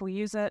strategy. People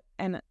use it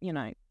and,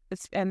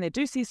 and they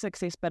do see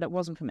success, but it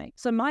wasn't for me.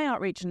 So my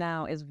outreach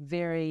now is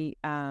very,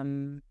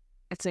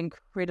 it's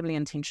incredibly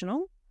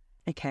intentional.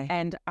 Okay.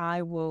 And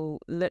I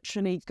will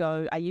literally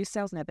I use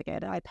Sales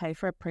Navigator. I pay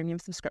for a premium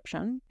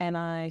subscription and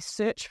I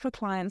search for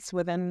clients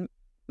within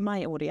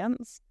my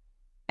audience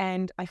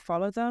and I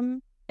follow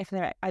them.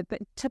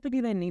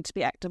 Typically they need to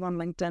be active on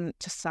LinkedIn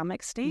to some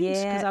extent.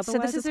 Yeah, so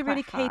this is a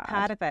really key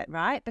part of it,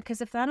 right?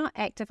 Because if they're not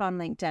active on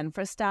LinkedIn, for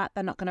a start,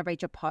 they're not going to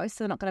read your posts.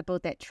 So they're not going to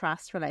build that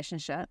trust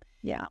relationship.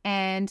 Yeah.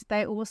 And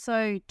they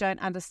also don't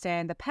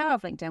understand the power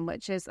of LinkedIn,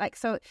 which is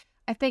so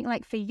I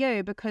think for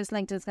you, because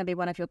LinkedIn is going to be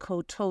one of your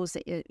cool tools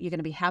that you're going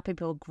to be helping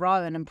people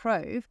grow and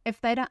improve,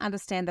 if they don't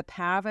understand the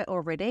power of it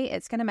already,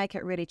 it's going to make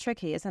it really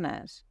tricky, isn't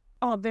it?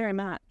 Oh, very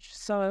much.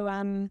 So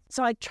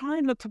I try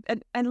and look for,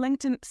 and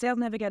LinkedIn Sales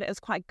Navigator is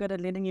quite good at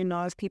letting you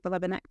know if people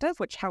have been active,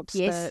 which helps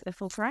the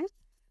filtering,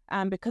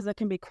 because it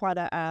can be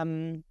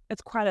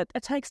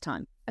it takes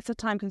time. It's a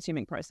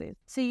time-consuming process.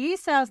 So you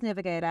use Sales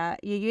Navigator,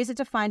 you use it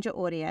to find your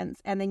audience,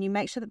 and then you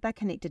make sure that they're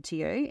connected to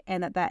you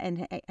and that they're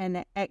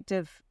in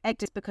active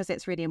because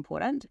that's really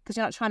important because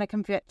you're not trying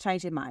to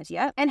change their mind,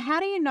 yeah? And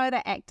how do you know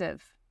they're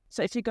active?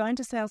 So if you go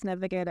into Sales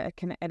Navigator,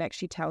 it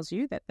actually tells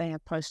you that they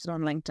have posted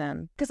on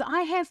LinkedIn. Because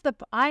I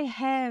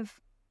have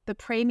the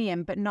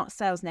premium, but not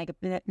Sales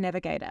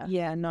Navigator.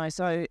 Yeah, no.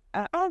 So,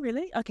 oh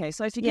really? Okay.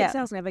 So if you get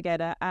Sales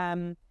Navigator,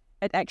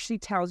 it actually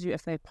tells you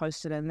if they've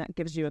posted, and that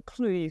gives you a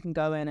clue. You can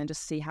go in and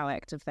just see how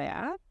active they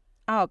are.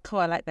 Oh, cool.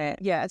 I like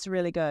that. Yeah, it's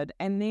really good.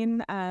 And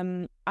then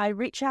I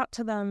reach out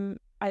to them.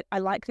 I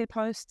like their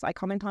posts. I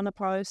comment on a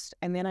post,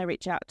 and then I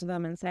reach out to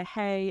them and say,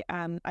 hey,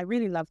 I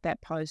really loved that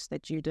post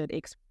that you did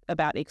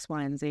about X,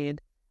 Y, and Z.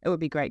 It would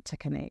be great to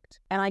connect.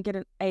 And I get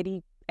an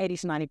 80 to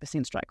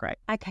 90% strike rate.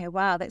 Okay,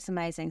 wow, that's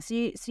amazing. So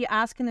you're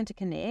asking them to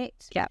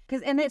connect. Yeah.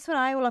 And that's what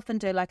I will often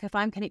do. Like if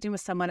I'm connecting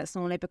with someone, it's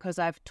normally because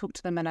I've talked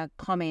to them in a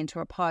comment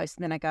or a post,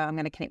 and then I go, I'm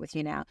going to connect with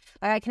you now.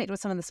 Like I connected with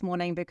someone this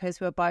morning because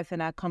we were both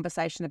in a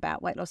conversation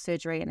about weight loss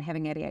surgery and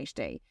having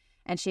ADHD.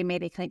 And she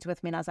immediately connected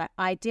with me, and I was like,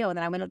 ideal. And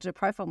then I went onto her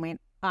profile and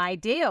went,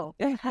 ideal,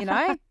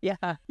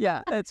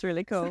 yeah, that's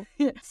really cool.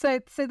 So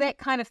that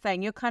kind of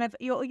thing,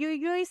 you're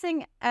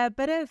using a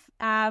bit of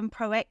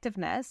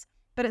proactiveness,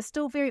 but it's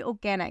still very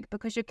organic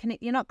because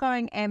you're not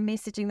going and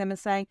messaging them and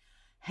saying,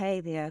 hey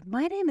there,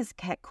 my name is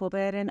Kat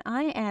Corbett and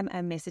I am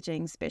a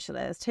messaging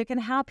specialist who can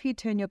help you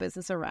turn your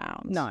business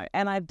around. No,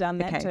 and I've done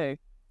that too.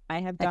 I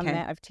have done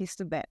that. I've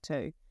tested that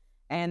too.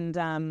 And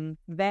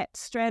that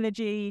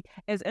strategy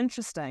is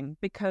interesting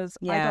because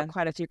I got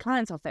quite a few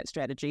clients off that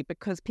strategy,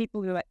 because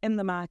people who are in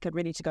the market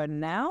ready to go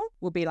now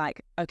will be like,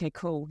 okay,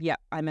 cool, yeah,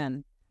 I'm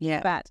in.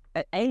 Yeah. But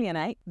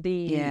alienate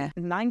the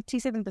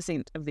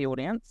 97% of the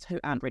audience who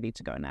aren't ready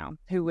to go now,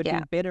 who would be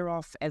better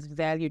off as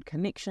valued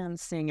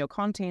connections, seeing your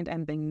content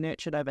and being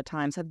nurtured over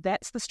time. So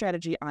that's the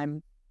strategy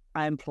I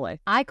employ.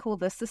 I call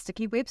this the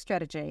sticky web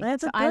strategy.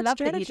 That's a good I love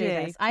strategy. that you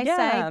do this. I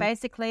say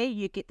basically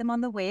you get them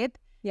on the web.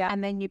 Yeah.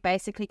 And then you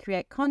basically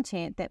create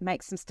content that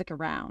makes them stick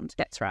around.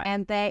 That's right.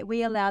 And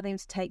we allow them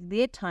to take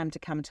their time to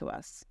come to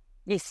us.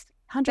 Yes,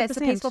 100%. That's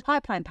the peaceful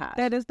pipeline part.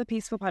 That is the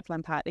peaceful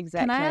pipeline part,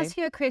 exactly. Can I ask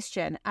you a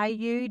question? Are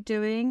you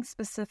doing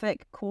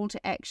specific call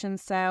to action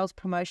sales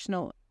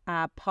promotional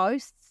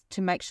posts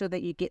to make sure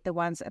that you get the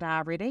ones that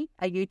are ready?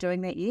 Are you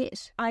doing that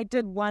yet? I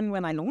did one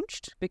when I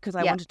launched because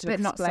I wanted to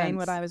explain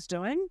what I was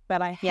doing,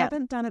 but I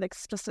haven't done it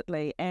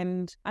explicitly.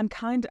 And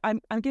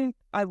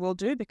I will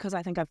do, because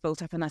I think I've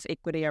built up enough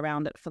equity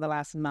around it for the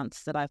last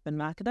months that I've been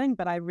marketing,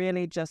 but I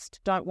really just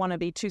don't want to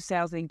be too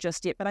salesy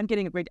just yet, but I'm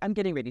getting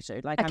ready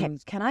to.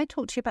 Can I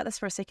talk to you about this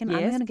for a second?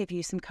 Yes. I'm going to give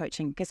you some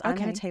coaching, because I'm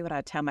going to tell you what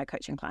I tell my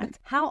coaching clients.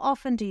 How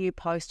often do you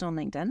post on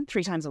LinkedIn?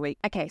 3 times a week.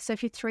 Okay, so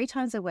if you're 3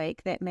 times a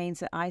week, that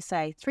means that I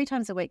say 3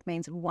 times a week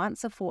means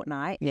once a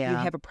fortnight you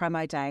have a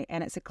promo day,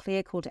 and it's a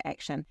clear call to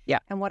action. Yeah.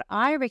 And what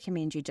I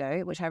recommend you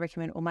do, which I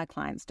recommend all my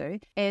clients do,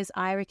 is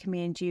I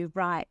recommend you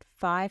write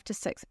 5 to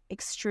 6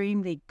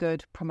 extremely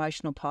good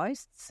promotional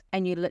posts,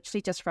 and you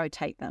literally just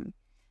rotate them.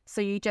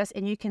 So you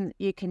can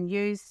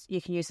use a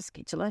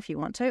scheduler if you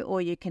want to,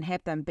 or you can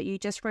have them, but you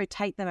just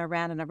rotate them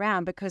around and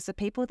around, because the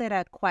people that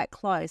are quite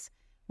close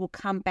will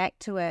come back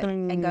to it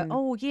and go,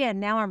 oh yeah,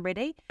 now I'm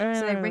ready.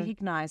 So they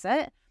recognize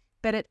it.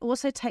 But it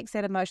also takes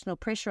that emotional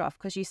pressure off,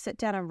 because you sit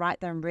down and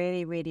write them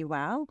really, really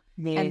well,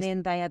 and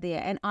then they are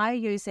there. And I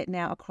use it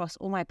now across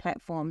all my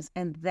platforms,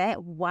 and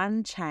that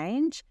one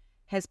change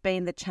has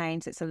been the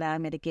change that's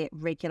allowing me to get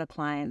regular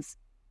clients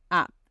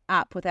up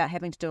without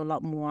having to do a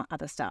lot more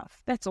other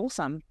stuff. That's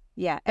awesome.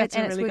 Yeah, That's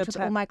and a it's really worked good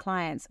with all my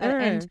clients.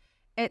 And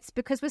it's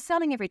because we're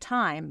selling every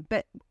time,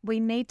 but we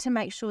need to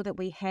make sure that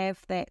we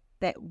have that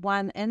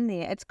one in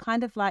there. It's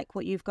kind of like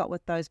what you've got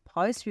with those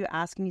posts. You're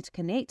asking you to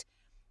connect.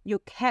 You're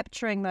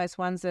capturing those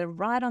ones that are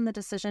right on the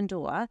decision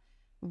door,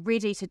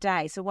 ready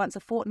today. So once a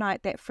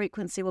fortnight, that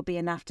frequency will be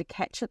enough to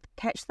catch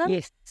them.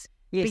 Yes.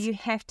 But you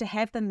have to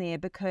have them there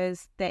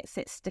because that's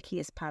that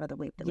stickiest part of the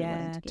web that we're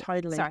wanting to get.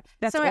 Totally. Sorry,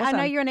 awesome. I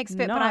know you're an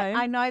expert, No. but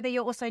I know that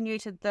you're also new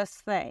to this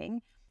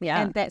thing.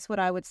 Yeah. And that's what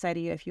I would say to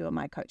you if you were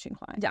my coaching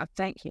client. Yeah,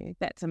 thank you.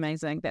 That's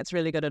amazing. That's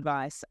really good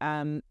advice.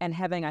 And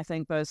having, I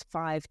think, those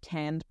 5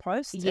 canned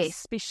posts,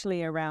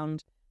 especially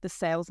around the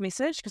sales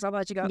message, because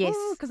otherwise you go,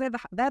 oh, because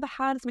they're the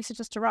hardest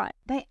messages to write.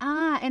 They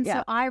are, and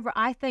so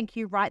I think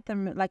you write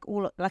them like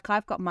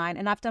I've got mine,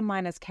 and I've done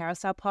mine as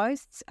carousel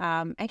posts.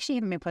 Actually,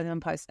 haven't been putting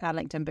them on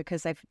LinkedIn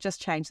because they've just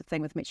changed the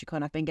thing with Michiko,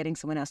 and I've been getting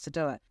someone else to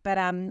do it. But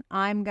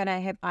I'm gonna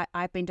have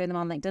I've been doing them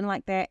on LinkedIn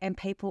like that, and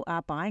people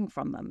are buying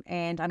from them,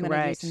 and I'm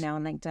gonna use them now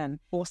on LinkedIn.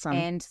 Awesome.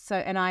 And so,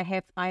 and I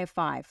have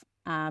 5.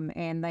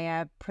 And they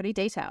are pretty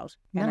detailed,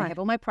 and I have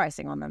all my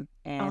pricing on them,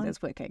 and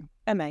it's working.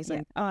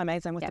 Amazing. Yeah. Oh,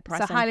 amazing with the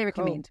pricing. So highly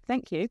recommend. Cool.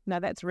 Thank you. No,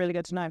 that's really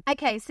good to know.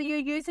 Okay, so you're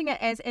using it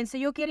and so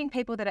you're getting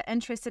people that are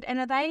interested, and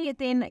are they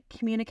then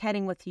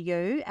communicating with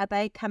you? Are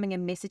they coming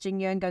and messaging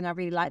you and going, I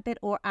really like that?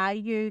 Or are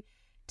you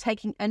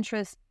taking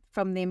interest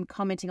from them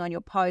commenting on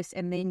your post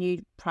and then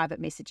you private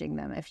messaging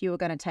them if you were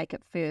going to take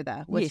it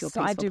further with your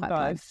peaceful I do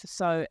pipeline? both.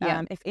 So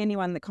if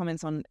anyone that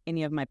comments on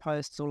any of my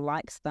posts or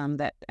likes them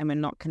and we're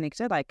not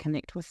connected, I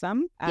connect with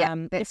them.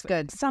 That's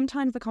good.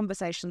 Sometimes the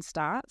conversation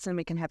starts and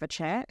we can have a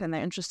chat and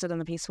they're interested in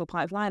the peaceful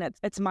pipeline.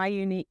 It's my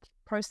unique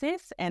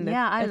process. And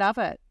I love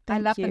it. I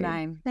love the you.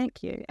 name.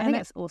 Thank you. I think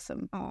it's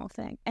awesome. Oh,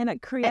 thanks. And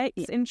it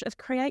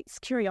creates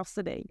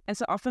curiosity. And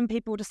so often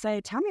people just say,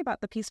 tell me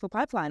about the peaceful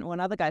pipeline. Or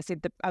another guy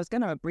said that I was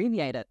going to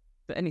abbreviate it.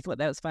 And he thought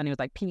that was funny. It was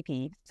like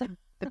PP. So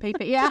the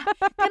PP, yeah.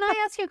 Can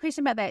I ask you a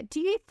question about that? Do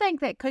you think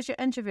that because you're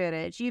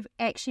introverted, you've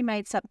actually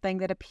made something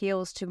that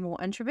appeals to more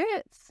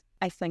introverts?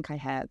 I think I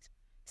have.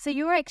 So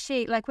you're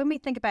actually, like, when we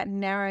think about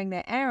narrowing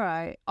that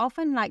arrow,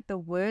 often like the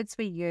words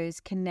we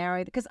use can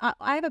narrow, because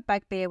I have a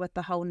bugbear with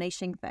the whole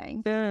niching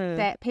thing,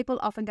 that people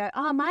often go,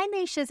 oh, my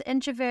niche is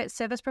introvert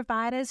service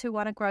providers who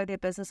want to grow their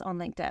business on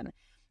LinkedIn.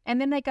 And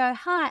then they go,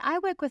 hi, I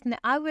work with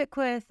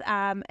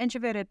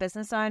introverted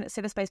business owners,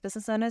 service-based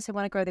business owners who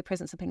want to grow their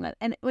presence on LinkedIn.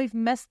 And we've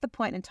missed the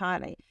point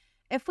entirely.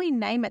 If we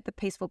name it the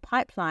peaceful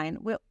pipeline,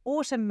 we're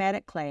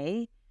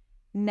automatically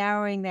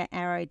narrowing that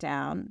arrow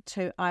down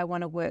to I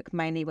want to work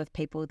mainly with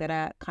people that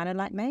are kind of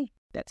like me.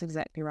 That's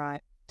exactly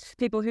right.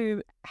 People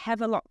who have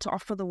a lot to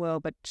offer the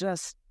world, but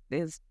just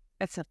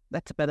that's a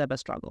bit of a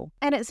struggle.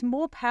 And it's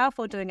more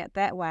powerful doing it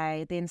that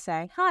way than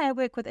saying, hi, I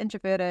work with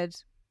introverted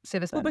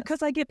service owners. Well,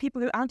 because I get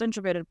people who aren't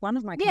introverted. One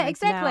of my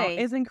clients now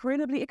is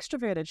incredibly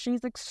extroverted.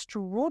 She's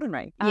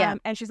extraordinary.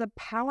 And she's a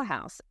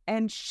powerhouse.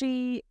 And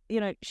she,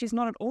 she's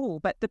not at all.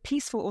 But the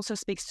peaceful also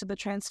speaks to the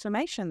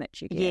transformation that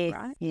you get,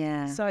 right?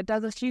 Yeah. So it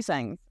does a few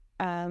things.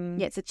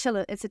 It's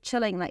a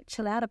chilling, like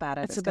chill out about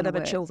it. It's a bit of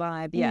a chill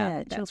vibe.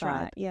 Yeah, chill that's vibe.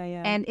 right. Yeah.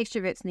 And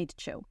extroverts need to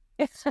chill.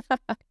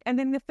 And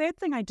then the third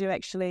thing I do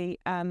actually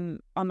on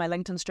my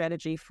LinkedIn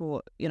strategy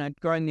for,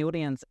 growing the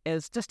audience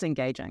is just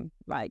engaging.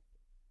 Like,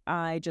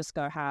 I just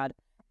go hard,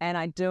 and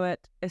I do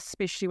it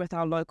especially with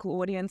our local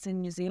audience in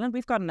New Zealand.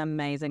 We've got an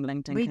amazing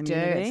LinkedIn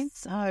community.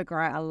 It's so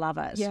great. I love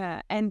it.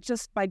 Yeah, and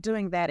just by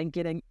doing that and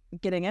getting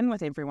in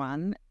with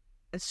everyone,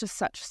 it's just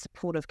such a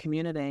supportive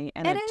community,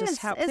 and it just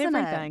helps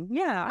everything.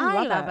 Yeah,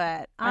 I love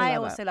it. I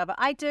also love it.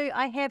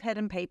 I have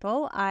hidden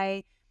people.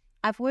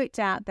 I've worked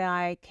out that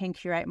I can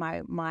curate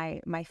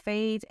my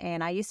feed,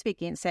 and I used to be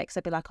against that because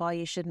I'd be like, oh,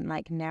 you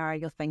shouldn't narrow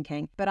your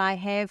thinking. But I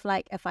have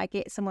if I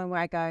get someone where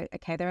I go,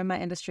 okay, they're in my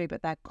industry,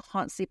 but they're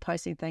constantly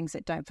posting things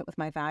that don't fit with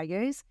my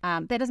values.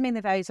 That doesn't mean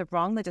their values are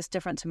wrong. They're just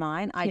different to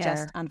mine. I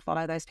just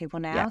unfollow those people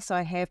now. Yeah. So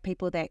I have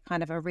people that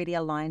kind of are really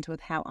aligned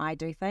with how I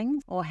do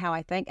things or how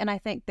I think. And I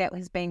think that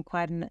has been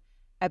quite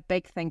a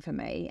big thing for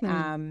me.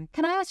 Can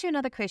I ask you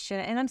another question?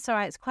 And I'm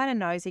sorry, it's quite a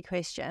nosy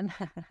question.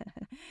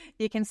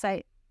 You can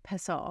say,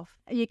 piss off.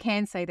 You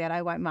can say that,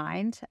 I won't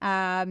mind.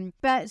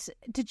 But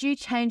did you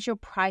change your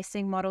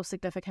pricing model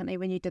significantly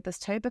when you did this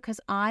too? Because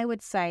I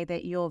would say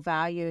that your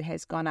value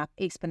has gone up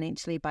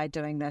exponentially by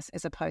doing this,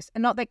 as opposed,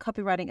 and not that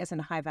copywriting isn't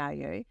high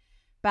value,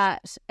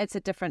 but it's a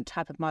different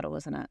type of model,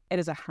 isn't it? It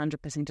is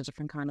 100% a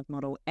different kind of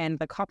model. And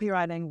the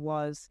copywriting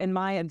was, in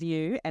my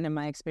view and in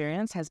my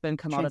experience, has been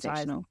commoditized.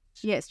 Transactional.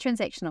 Yeah, it's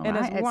transactional,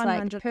 right? It's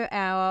 100... like per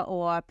hour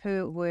or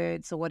per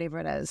words or whatever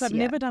it is. So I've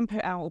never done per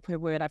hour or per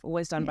word. I've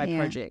always done by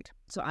project.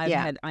 So I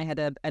had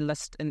a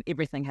list, and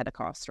everything had a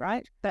cost,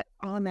 right? But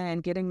oh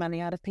man, getting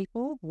money out of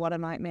people, what a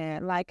nightmare.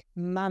 Like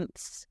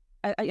months.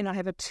 I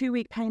have a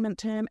 2-week payment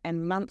term,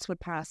 and months would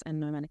pass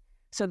and no money.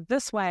 So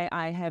this way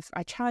I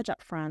charge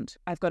up front.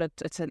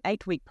 It's an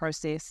 8-week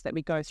process that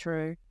we go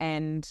through,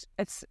 and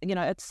it's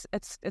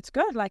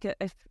good. Like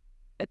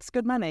it's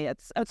good money.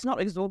 It's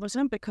not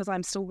exorbitant because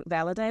I'm still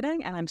validating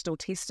and I'm still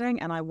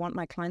testing and I want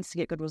my clients to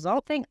get good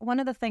results. I think one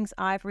of the things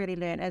I've really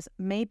learned is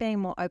me being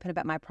more open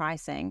about my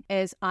pricing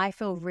is I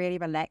feel really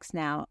relaxed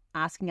now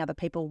asking other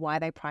people why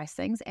they price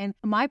things. And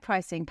my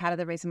pricing, part of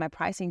the reason my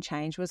pricing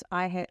changed was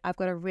I've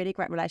got a really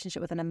great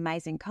relationship with an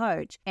amazing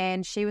coach,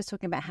 and she was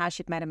talking about how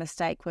she'd made a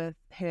mistake with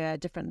her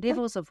different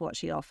levels of what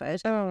she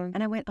offered.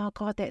 And I went, oh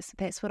God,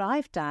 that's what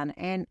I've done.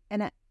 And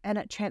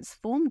it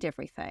transformed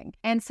everything.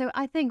 And so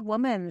I think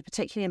women,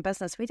 particularly in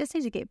business, we just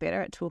need to get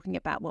better at talking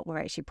about what we're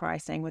actually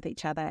pricing with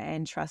each other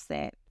and trust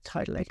that.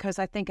 Totally. Because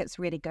I think it's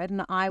really good.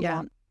 And I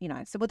want,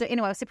 so we'll do,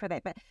 anyway, I'll separate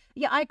that. But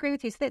yeah, I agree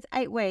with you. So that's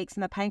 8 weeks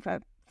and the paying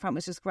for front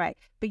was just great.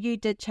 But you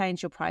did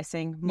change your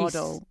pricing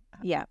model.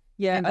 Yes.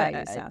 Yeah.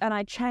 And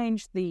I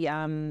changed the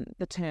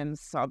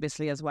terms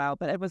obviously as well.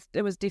 But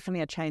it was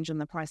definitely a change in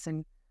the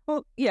pricing.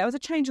 Well, yeah, it was a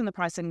change in the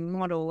pricing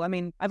model. I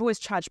mean, I've always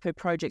charged per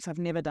projects. I've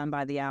never done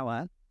by the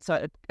hour.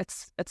 So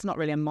it's not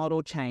really a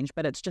model change,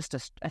 but it's just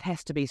it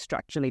has to be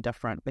structurally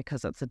different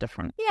because it's a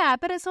different. Yeah,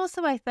 but it's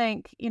also, I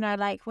think,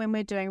 like when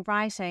we're doing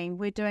writing,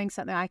 we're doing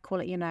something, I call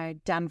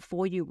it, done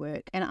for you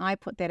work. And I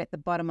put that at the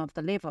bottom of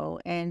the level,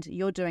 and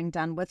you're doing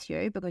done with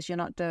you because you're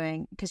not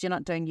doing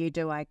you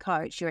do, I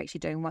coach. You're actually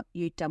doing what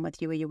you've done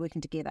with you where you're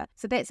working together.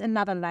 So that's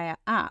another layer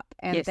up,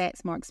 and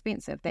that's more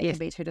expensive. That can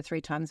be 2 to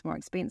 3 times more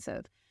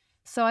expensive.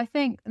 So I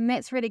think, and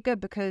that's really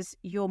good because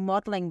you're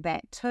modeling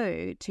that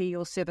too to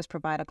your service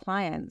provider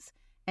clients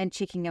and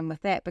checking in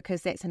with that,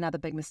 because that's another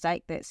big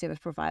mistake that service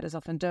providers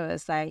often do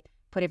is they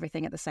put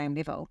everything at the same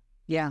level.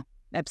 Yeah,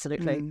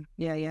 absolutely.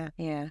 Yeah.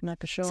 No,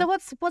 for sure. So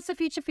what's the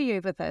future for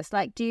you with this?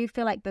 Like, do you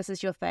feel like this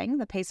is your thing,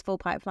 the peaceful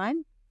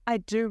pipeline? I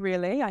do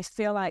really. I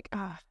feel like,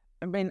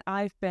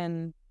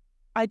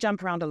 I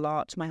jump around a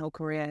lot. My whole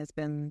career has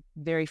been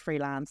very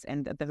freelance,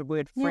 and the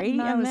word free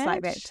is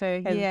like that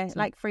too.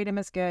 Like freedom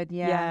is good.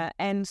 Yeah.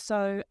 And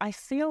so I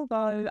feel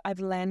though I've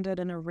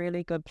landed in a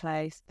really good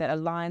place that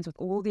aligns with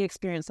all the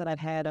experience that I've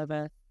had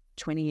over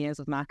 20 years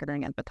of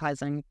marketing,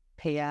 advertising,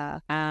 PR.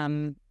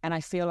 And I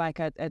feel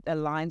like it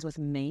aligns with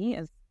me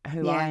as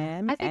who I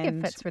am. I think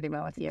it fits really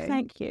well with you.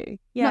 Thank you.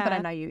 Yeah. Not that I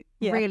know you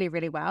really,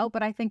 really well,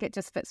 but I think it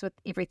just fits with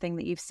everything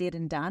that you've said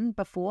and done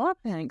before.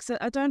 Thanks.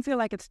 I don't feel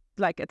like it's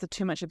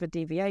too much of a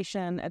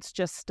deviation. It's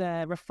just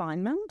a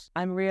refinement.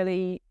 I'm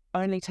really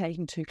only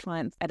taking 2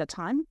 clients at a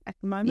time at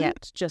the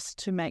moment, just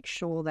to make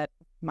sure that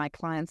my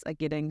clients are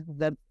getting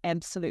the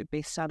absolute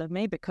best out of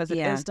me, because it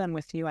is done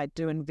with you. I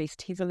do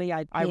invest heavily.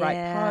 I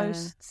write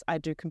posts. I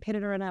do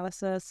competitor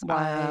analysis.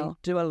 I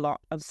do a lot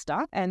of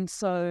stuff. And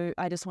so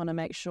I just want to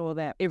make sure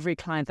that every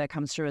client that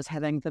comes through is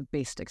having the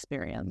best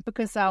experience.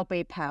 Because they'll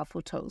be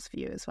powerful tools for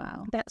you as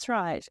well. That's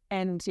right.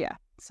 And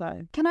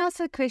so can I ask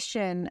a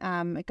question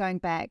going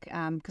back,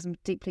 because I'm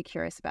deeply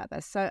curious about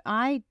this. So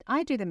I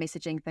do the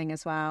messaging thing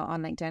as well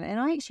on LinkedIn, and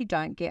I actually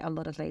don't get a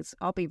lot of leads.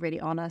 I'll be really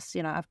honest.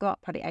 I've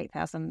got probably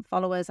 8,000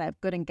 followers. I have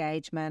good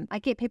engagement. I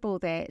get people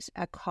that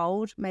are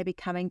cold, maybe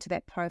coming to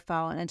that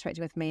profile and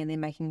interacting with me and then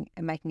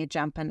making a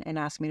jump and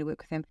asking me to work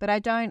with them. But I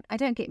don't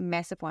get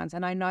massive ones,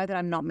 and I know that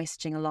I'm not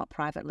messaging a lot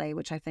privately,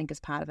 which I think is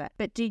part of it.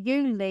 But do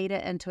you lead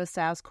it into a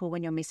sales call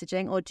when you're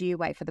messaging, or do you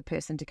wait for the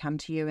person to come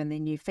to you and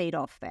then you feed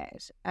off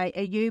that? Are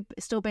you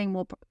still being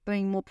more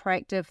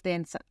proactive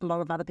than a lot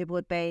of other people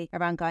would be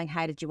around going,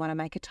 hey, did you want to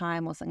make a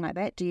time or something like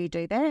that? Do you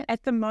do that?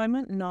 At the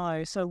moment,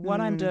 no. So what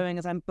I'm doing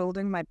is I'm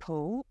building my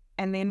pool.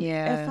 And then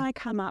if I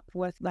come up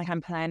with, like,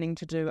 I'm planning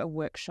to do a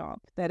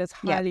workshop that is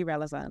highly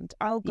relevant,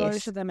 I'll go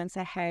to them and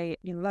say, hey,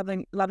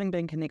 loving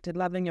being connected,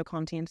 loving your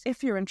content.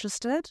 If you're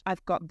interested,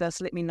 I've got this,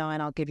 let me know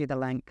and I'll give you the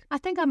link. I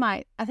think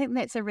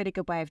that's a really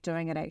good way of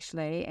doing it,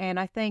 actually. And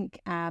I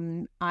think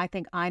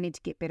I need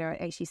to get better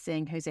at actually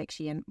seeing who's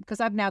actually in,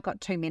 because I've now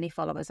got too many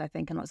followers, I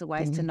think, in lots of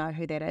ways to know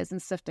who that is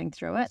and sifting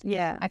through it.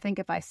 Yeah. I think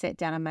if I sat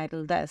down and made a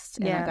list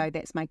and I go,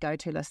 that's my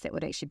go-to list, that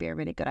would actually be a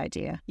really good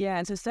idea. Yeah.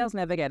 And so Sales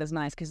Navigator is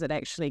nice because it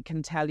actually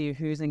can tell you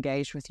who's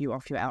engaged with you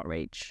off your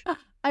outreach.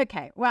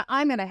 Okay, well,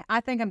 I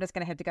think I'm just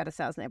going to have to go to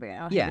Sales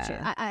Navigator.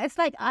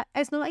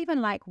 It's not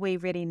even like we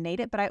really need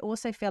it, but I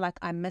also feel like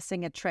I'm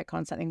missing a trick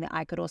on something that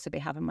I could also be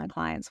helping my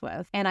clients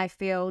with. And I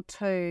feel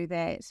too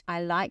that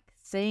I like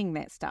seeing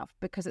that stuff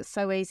because it's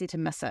so easy to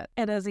miss it.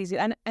 It is easy.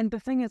 And the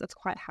thing is, it's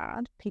quite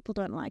hard. People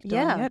don't like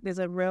doing it. There's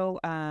a real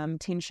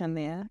tension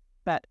there.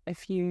 But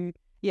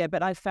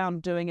but I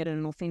found doing it in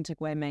an authentic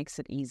way makes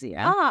it easier.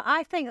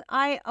 I think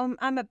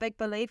I'm a big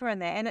believer in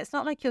that. And it's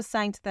not like you're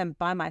saying to them,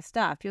 buy my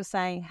stuff. You're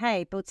saying,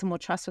 hey, build some more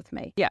trust with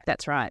me. Yeah,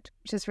 that's right.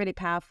 Which is really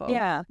powerful.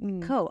 Yeah.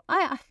 Cool.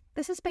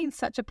 This has been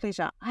such a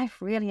pleasure. I've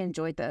really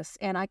enjoyed this.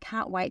 And I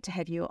can't wait to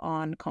have you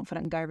on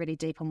Confident and go really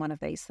deep on one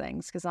of these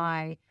things, because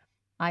I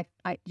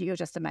You're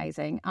just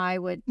amazing. I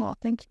would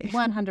thank you.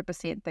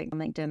 100% think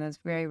LinkedIn is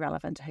very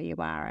relevant to who you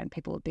are, and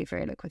people would be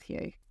very luck with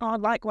you. Oh,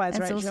 likewise,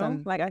 It's Rachel.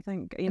 awesome. Like, I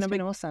think, It's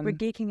been awesome. We're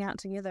geeking out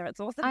together. It's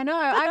awesome. I know.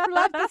 I've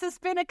loved this. It's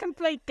been a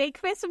complete geek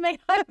fest for me.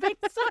 I've been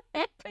so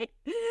happy.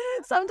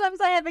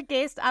 Sometimes I have a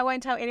guest. I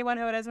won't tell anyone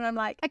who it is. And I'm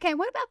like, okay,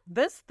 what about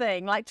this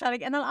thing? Like trying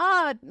to, and they're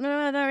like, no.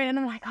 And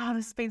I'm like, oh,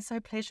 this has been so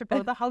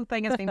pleasurable. The whole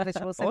thing has been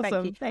pleasurable. So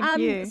awesome. Thank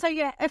you. You. So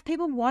yeah, if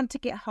people want to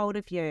get hold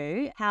of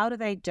you, how do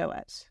they do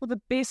it? Well,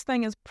 the best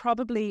thing is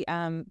probably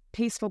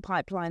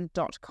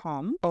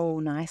peacefulpipeline.com. Oh,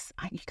 nice.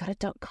 You got a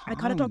 .com. I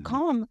got a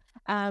 .com.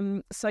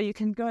 So you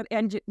can go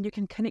and you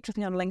can connect with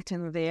me on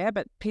LinkedIn there,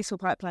 but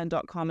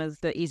peacefulpipeline.com is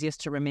the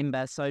easiest to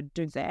remember. So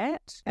do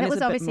that. And it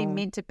was obviously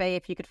meant to be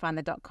if you could find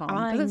the .com,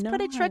 because it's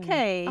pretty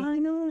tricky. I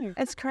know.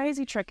 It's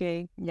crazy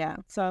tricky. Yeah.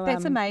 So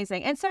that's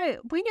amazing. And so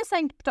when you're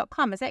saying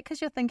 .com, is that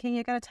because you're thinking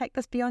you're going to take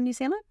this beyond New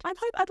Zealand?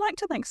 I'd like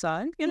to think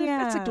so. You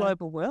know, it's a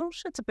global world.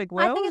 It's a big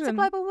world. I think it's a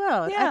global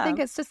world. Yeah. I think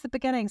it's just the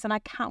beginnings, and I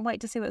can't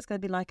wait to see what it's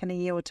going to be like in a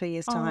year or 2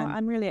 years' time.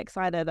 I'm really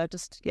excited.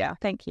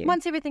 Thank you.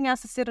 Once everything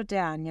else is settled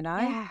down, you know?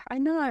 Yeah, I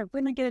know.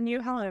 When I get a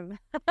new home.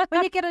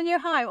 When you get a new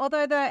home.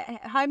 Although the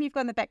home you've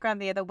got in the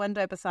background there, the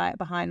window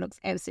behind looks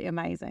absolutely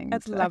amazing.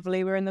 It's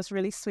lovely. We're in this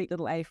really sweet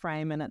little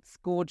A-frame, and it's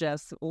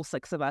gorgeous, all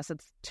 6 of us.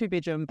 It's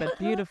 2-bedroom, but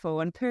beautiful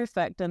and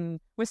perfect, and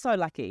we're so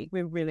lucky.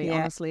 We're really,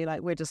 honestly,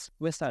 like,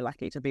 we're so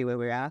lucky to be where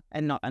we are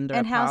and not under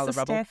a pile of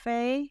rubble. And how's the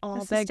Staffy?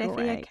 Oh, they're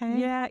great. Okay?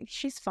 Yeah,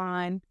 she's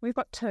fine. We've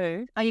got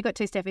 2. Oh, you got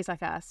 2 Staffies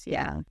like us?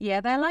 Yeah.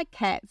 Yeah, they're like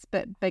cats,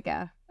 but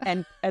bigger.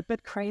 And a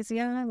bit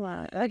crazier.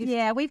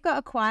 Yeah, we've got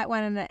a quiet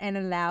one and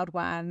a loud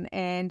one.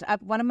 And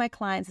one of my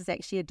clients is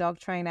actually a dog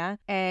trainer,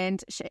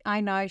 and I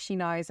know she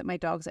knows that my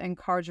dogs are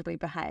incorrigibly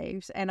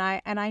behaved, and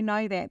I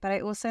know that, but I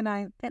also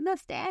know that they're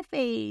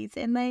Staffies,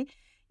 and they,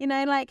 you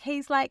know, like he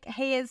is like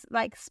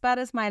Spud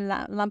is my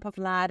lump of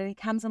lard, and he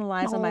comes and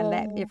lies on my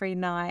lap every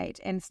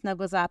night and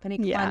snuggles up, and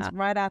he climbs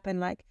right up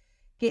and like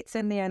gets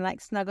in there and like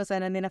snuggles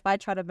in, and then if I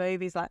try to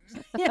move, he's like,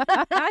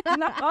 I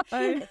know.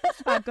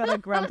 I've got a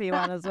grumpy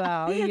one as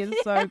well. He is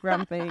so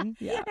grumpy.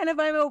 Yeah. And if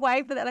I'm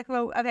away for that, like,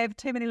 well, I've had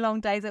too many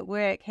long days at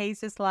work, he's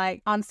just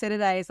like, on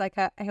Saturdays, like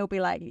he'll be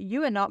like,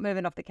 you are not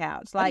moving off the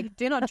couch. Like,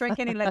 do not drink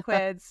any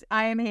liquids.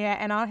 I am here,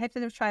 and I'll have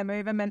to try and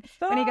move him. And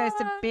when he goes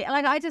to bed,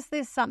 like,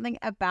 there's something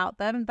about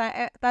them.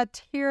 They're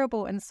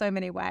terrible in so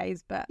many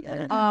ways, but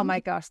oh my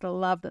gosh, the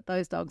love that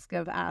those dogs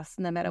give us,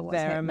 no matter what's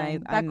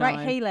happening. They're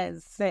great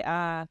healers. They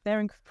are.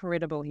 They're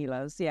incredible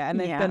healers, and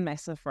they've been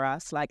massive for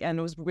us. Like, and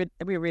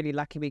we're really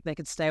lucky they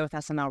could stay with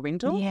us in our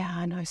rental. Yeah,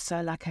 I know,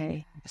 so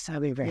lucky. So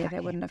we're very lucky.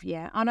 They wouldn't have.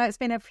 Yeah, I know, it's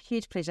been a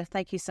huge pleasure.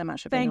 Thank you so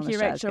much for being on the show.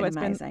 Thank you, Rachel. It's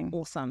been amazing. Been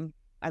awesome.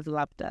 I've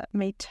loved it.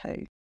 Me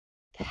too.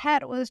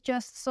 Kat was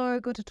just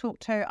so good to talk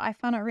to. I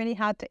found it really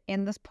hard to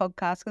end this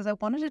podcast because I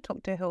wanted to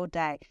talk to her all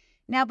day.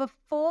 Now,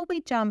 before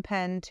we jump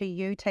into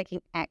you taking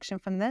action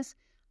from this,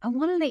 I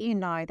want to let you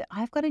know that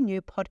I've got a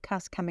new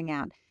podcast coming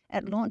out.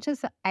 It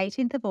launches the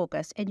 18th of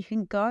August, and you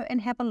can go and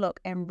have a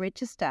look and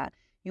register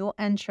your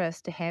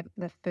interest to have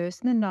the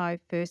first in the know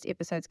first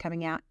episodes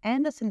coming out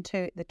and listen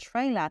to the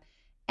trailer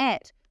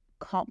at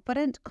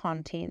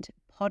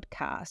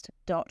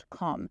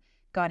confidentcontentpodcast.com.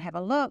 Go and have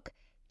a look,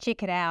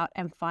 check it out,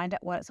 and find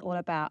out what it's all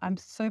about. I'm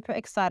super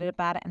excited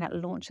about it, and it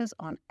launches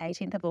on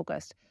 18th of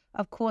August.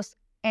 Of course,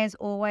 as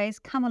always,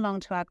 come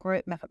along to our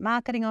group, Method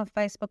Marketing, on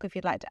Facebook if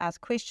you'd like to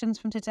ask questions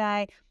from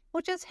today,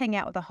 or just hang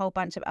out with a whole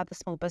bunch of other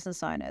small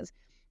business owners.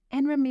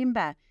 And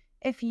remember,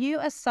 if you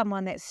are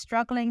someone that's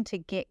struggling to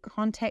get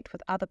contact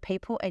with other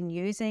people and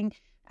using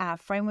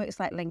frameworks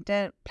like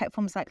LinkedIn,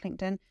 platforms like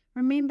LinkedIn,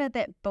 remember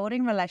that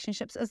building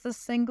relationships is the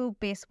single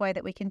best way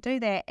that we can do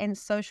that, and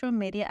social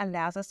media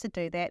allows us to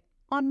do that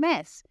en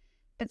masse.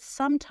 But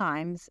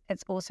sometimes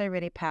it's also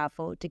really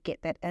powerful to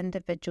get that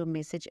individual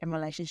message and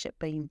relationship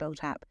being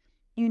built up.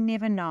 You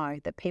never know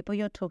that people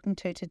you're talking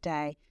to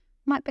today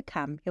might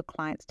become your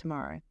clients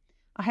tomorrow.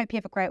 I hope you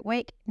have a great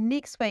week.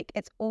 Next week,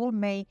 it's all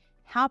me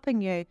helping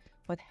you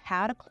with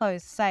how to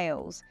close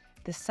sales,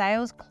 the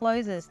sales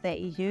closes that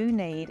you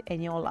need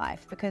in your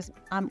life, because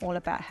I'm all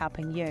about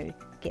helping you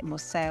get more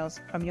sales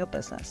from your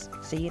business.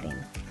 See you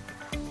then.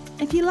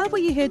 If you love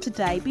what you heard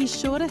today, be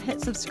sure to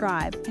hit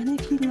subscribe. And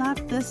if you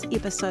love this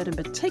episode in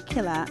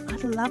particular,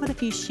 I'd love it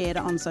if you shared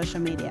it on social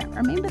media.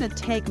 Remember to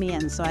tag me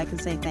in so I can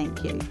say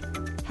thank you.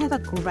 Have a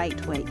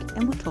great week,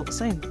 and we'll talk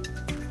soon.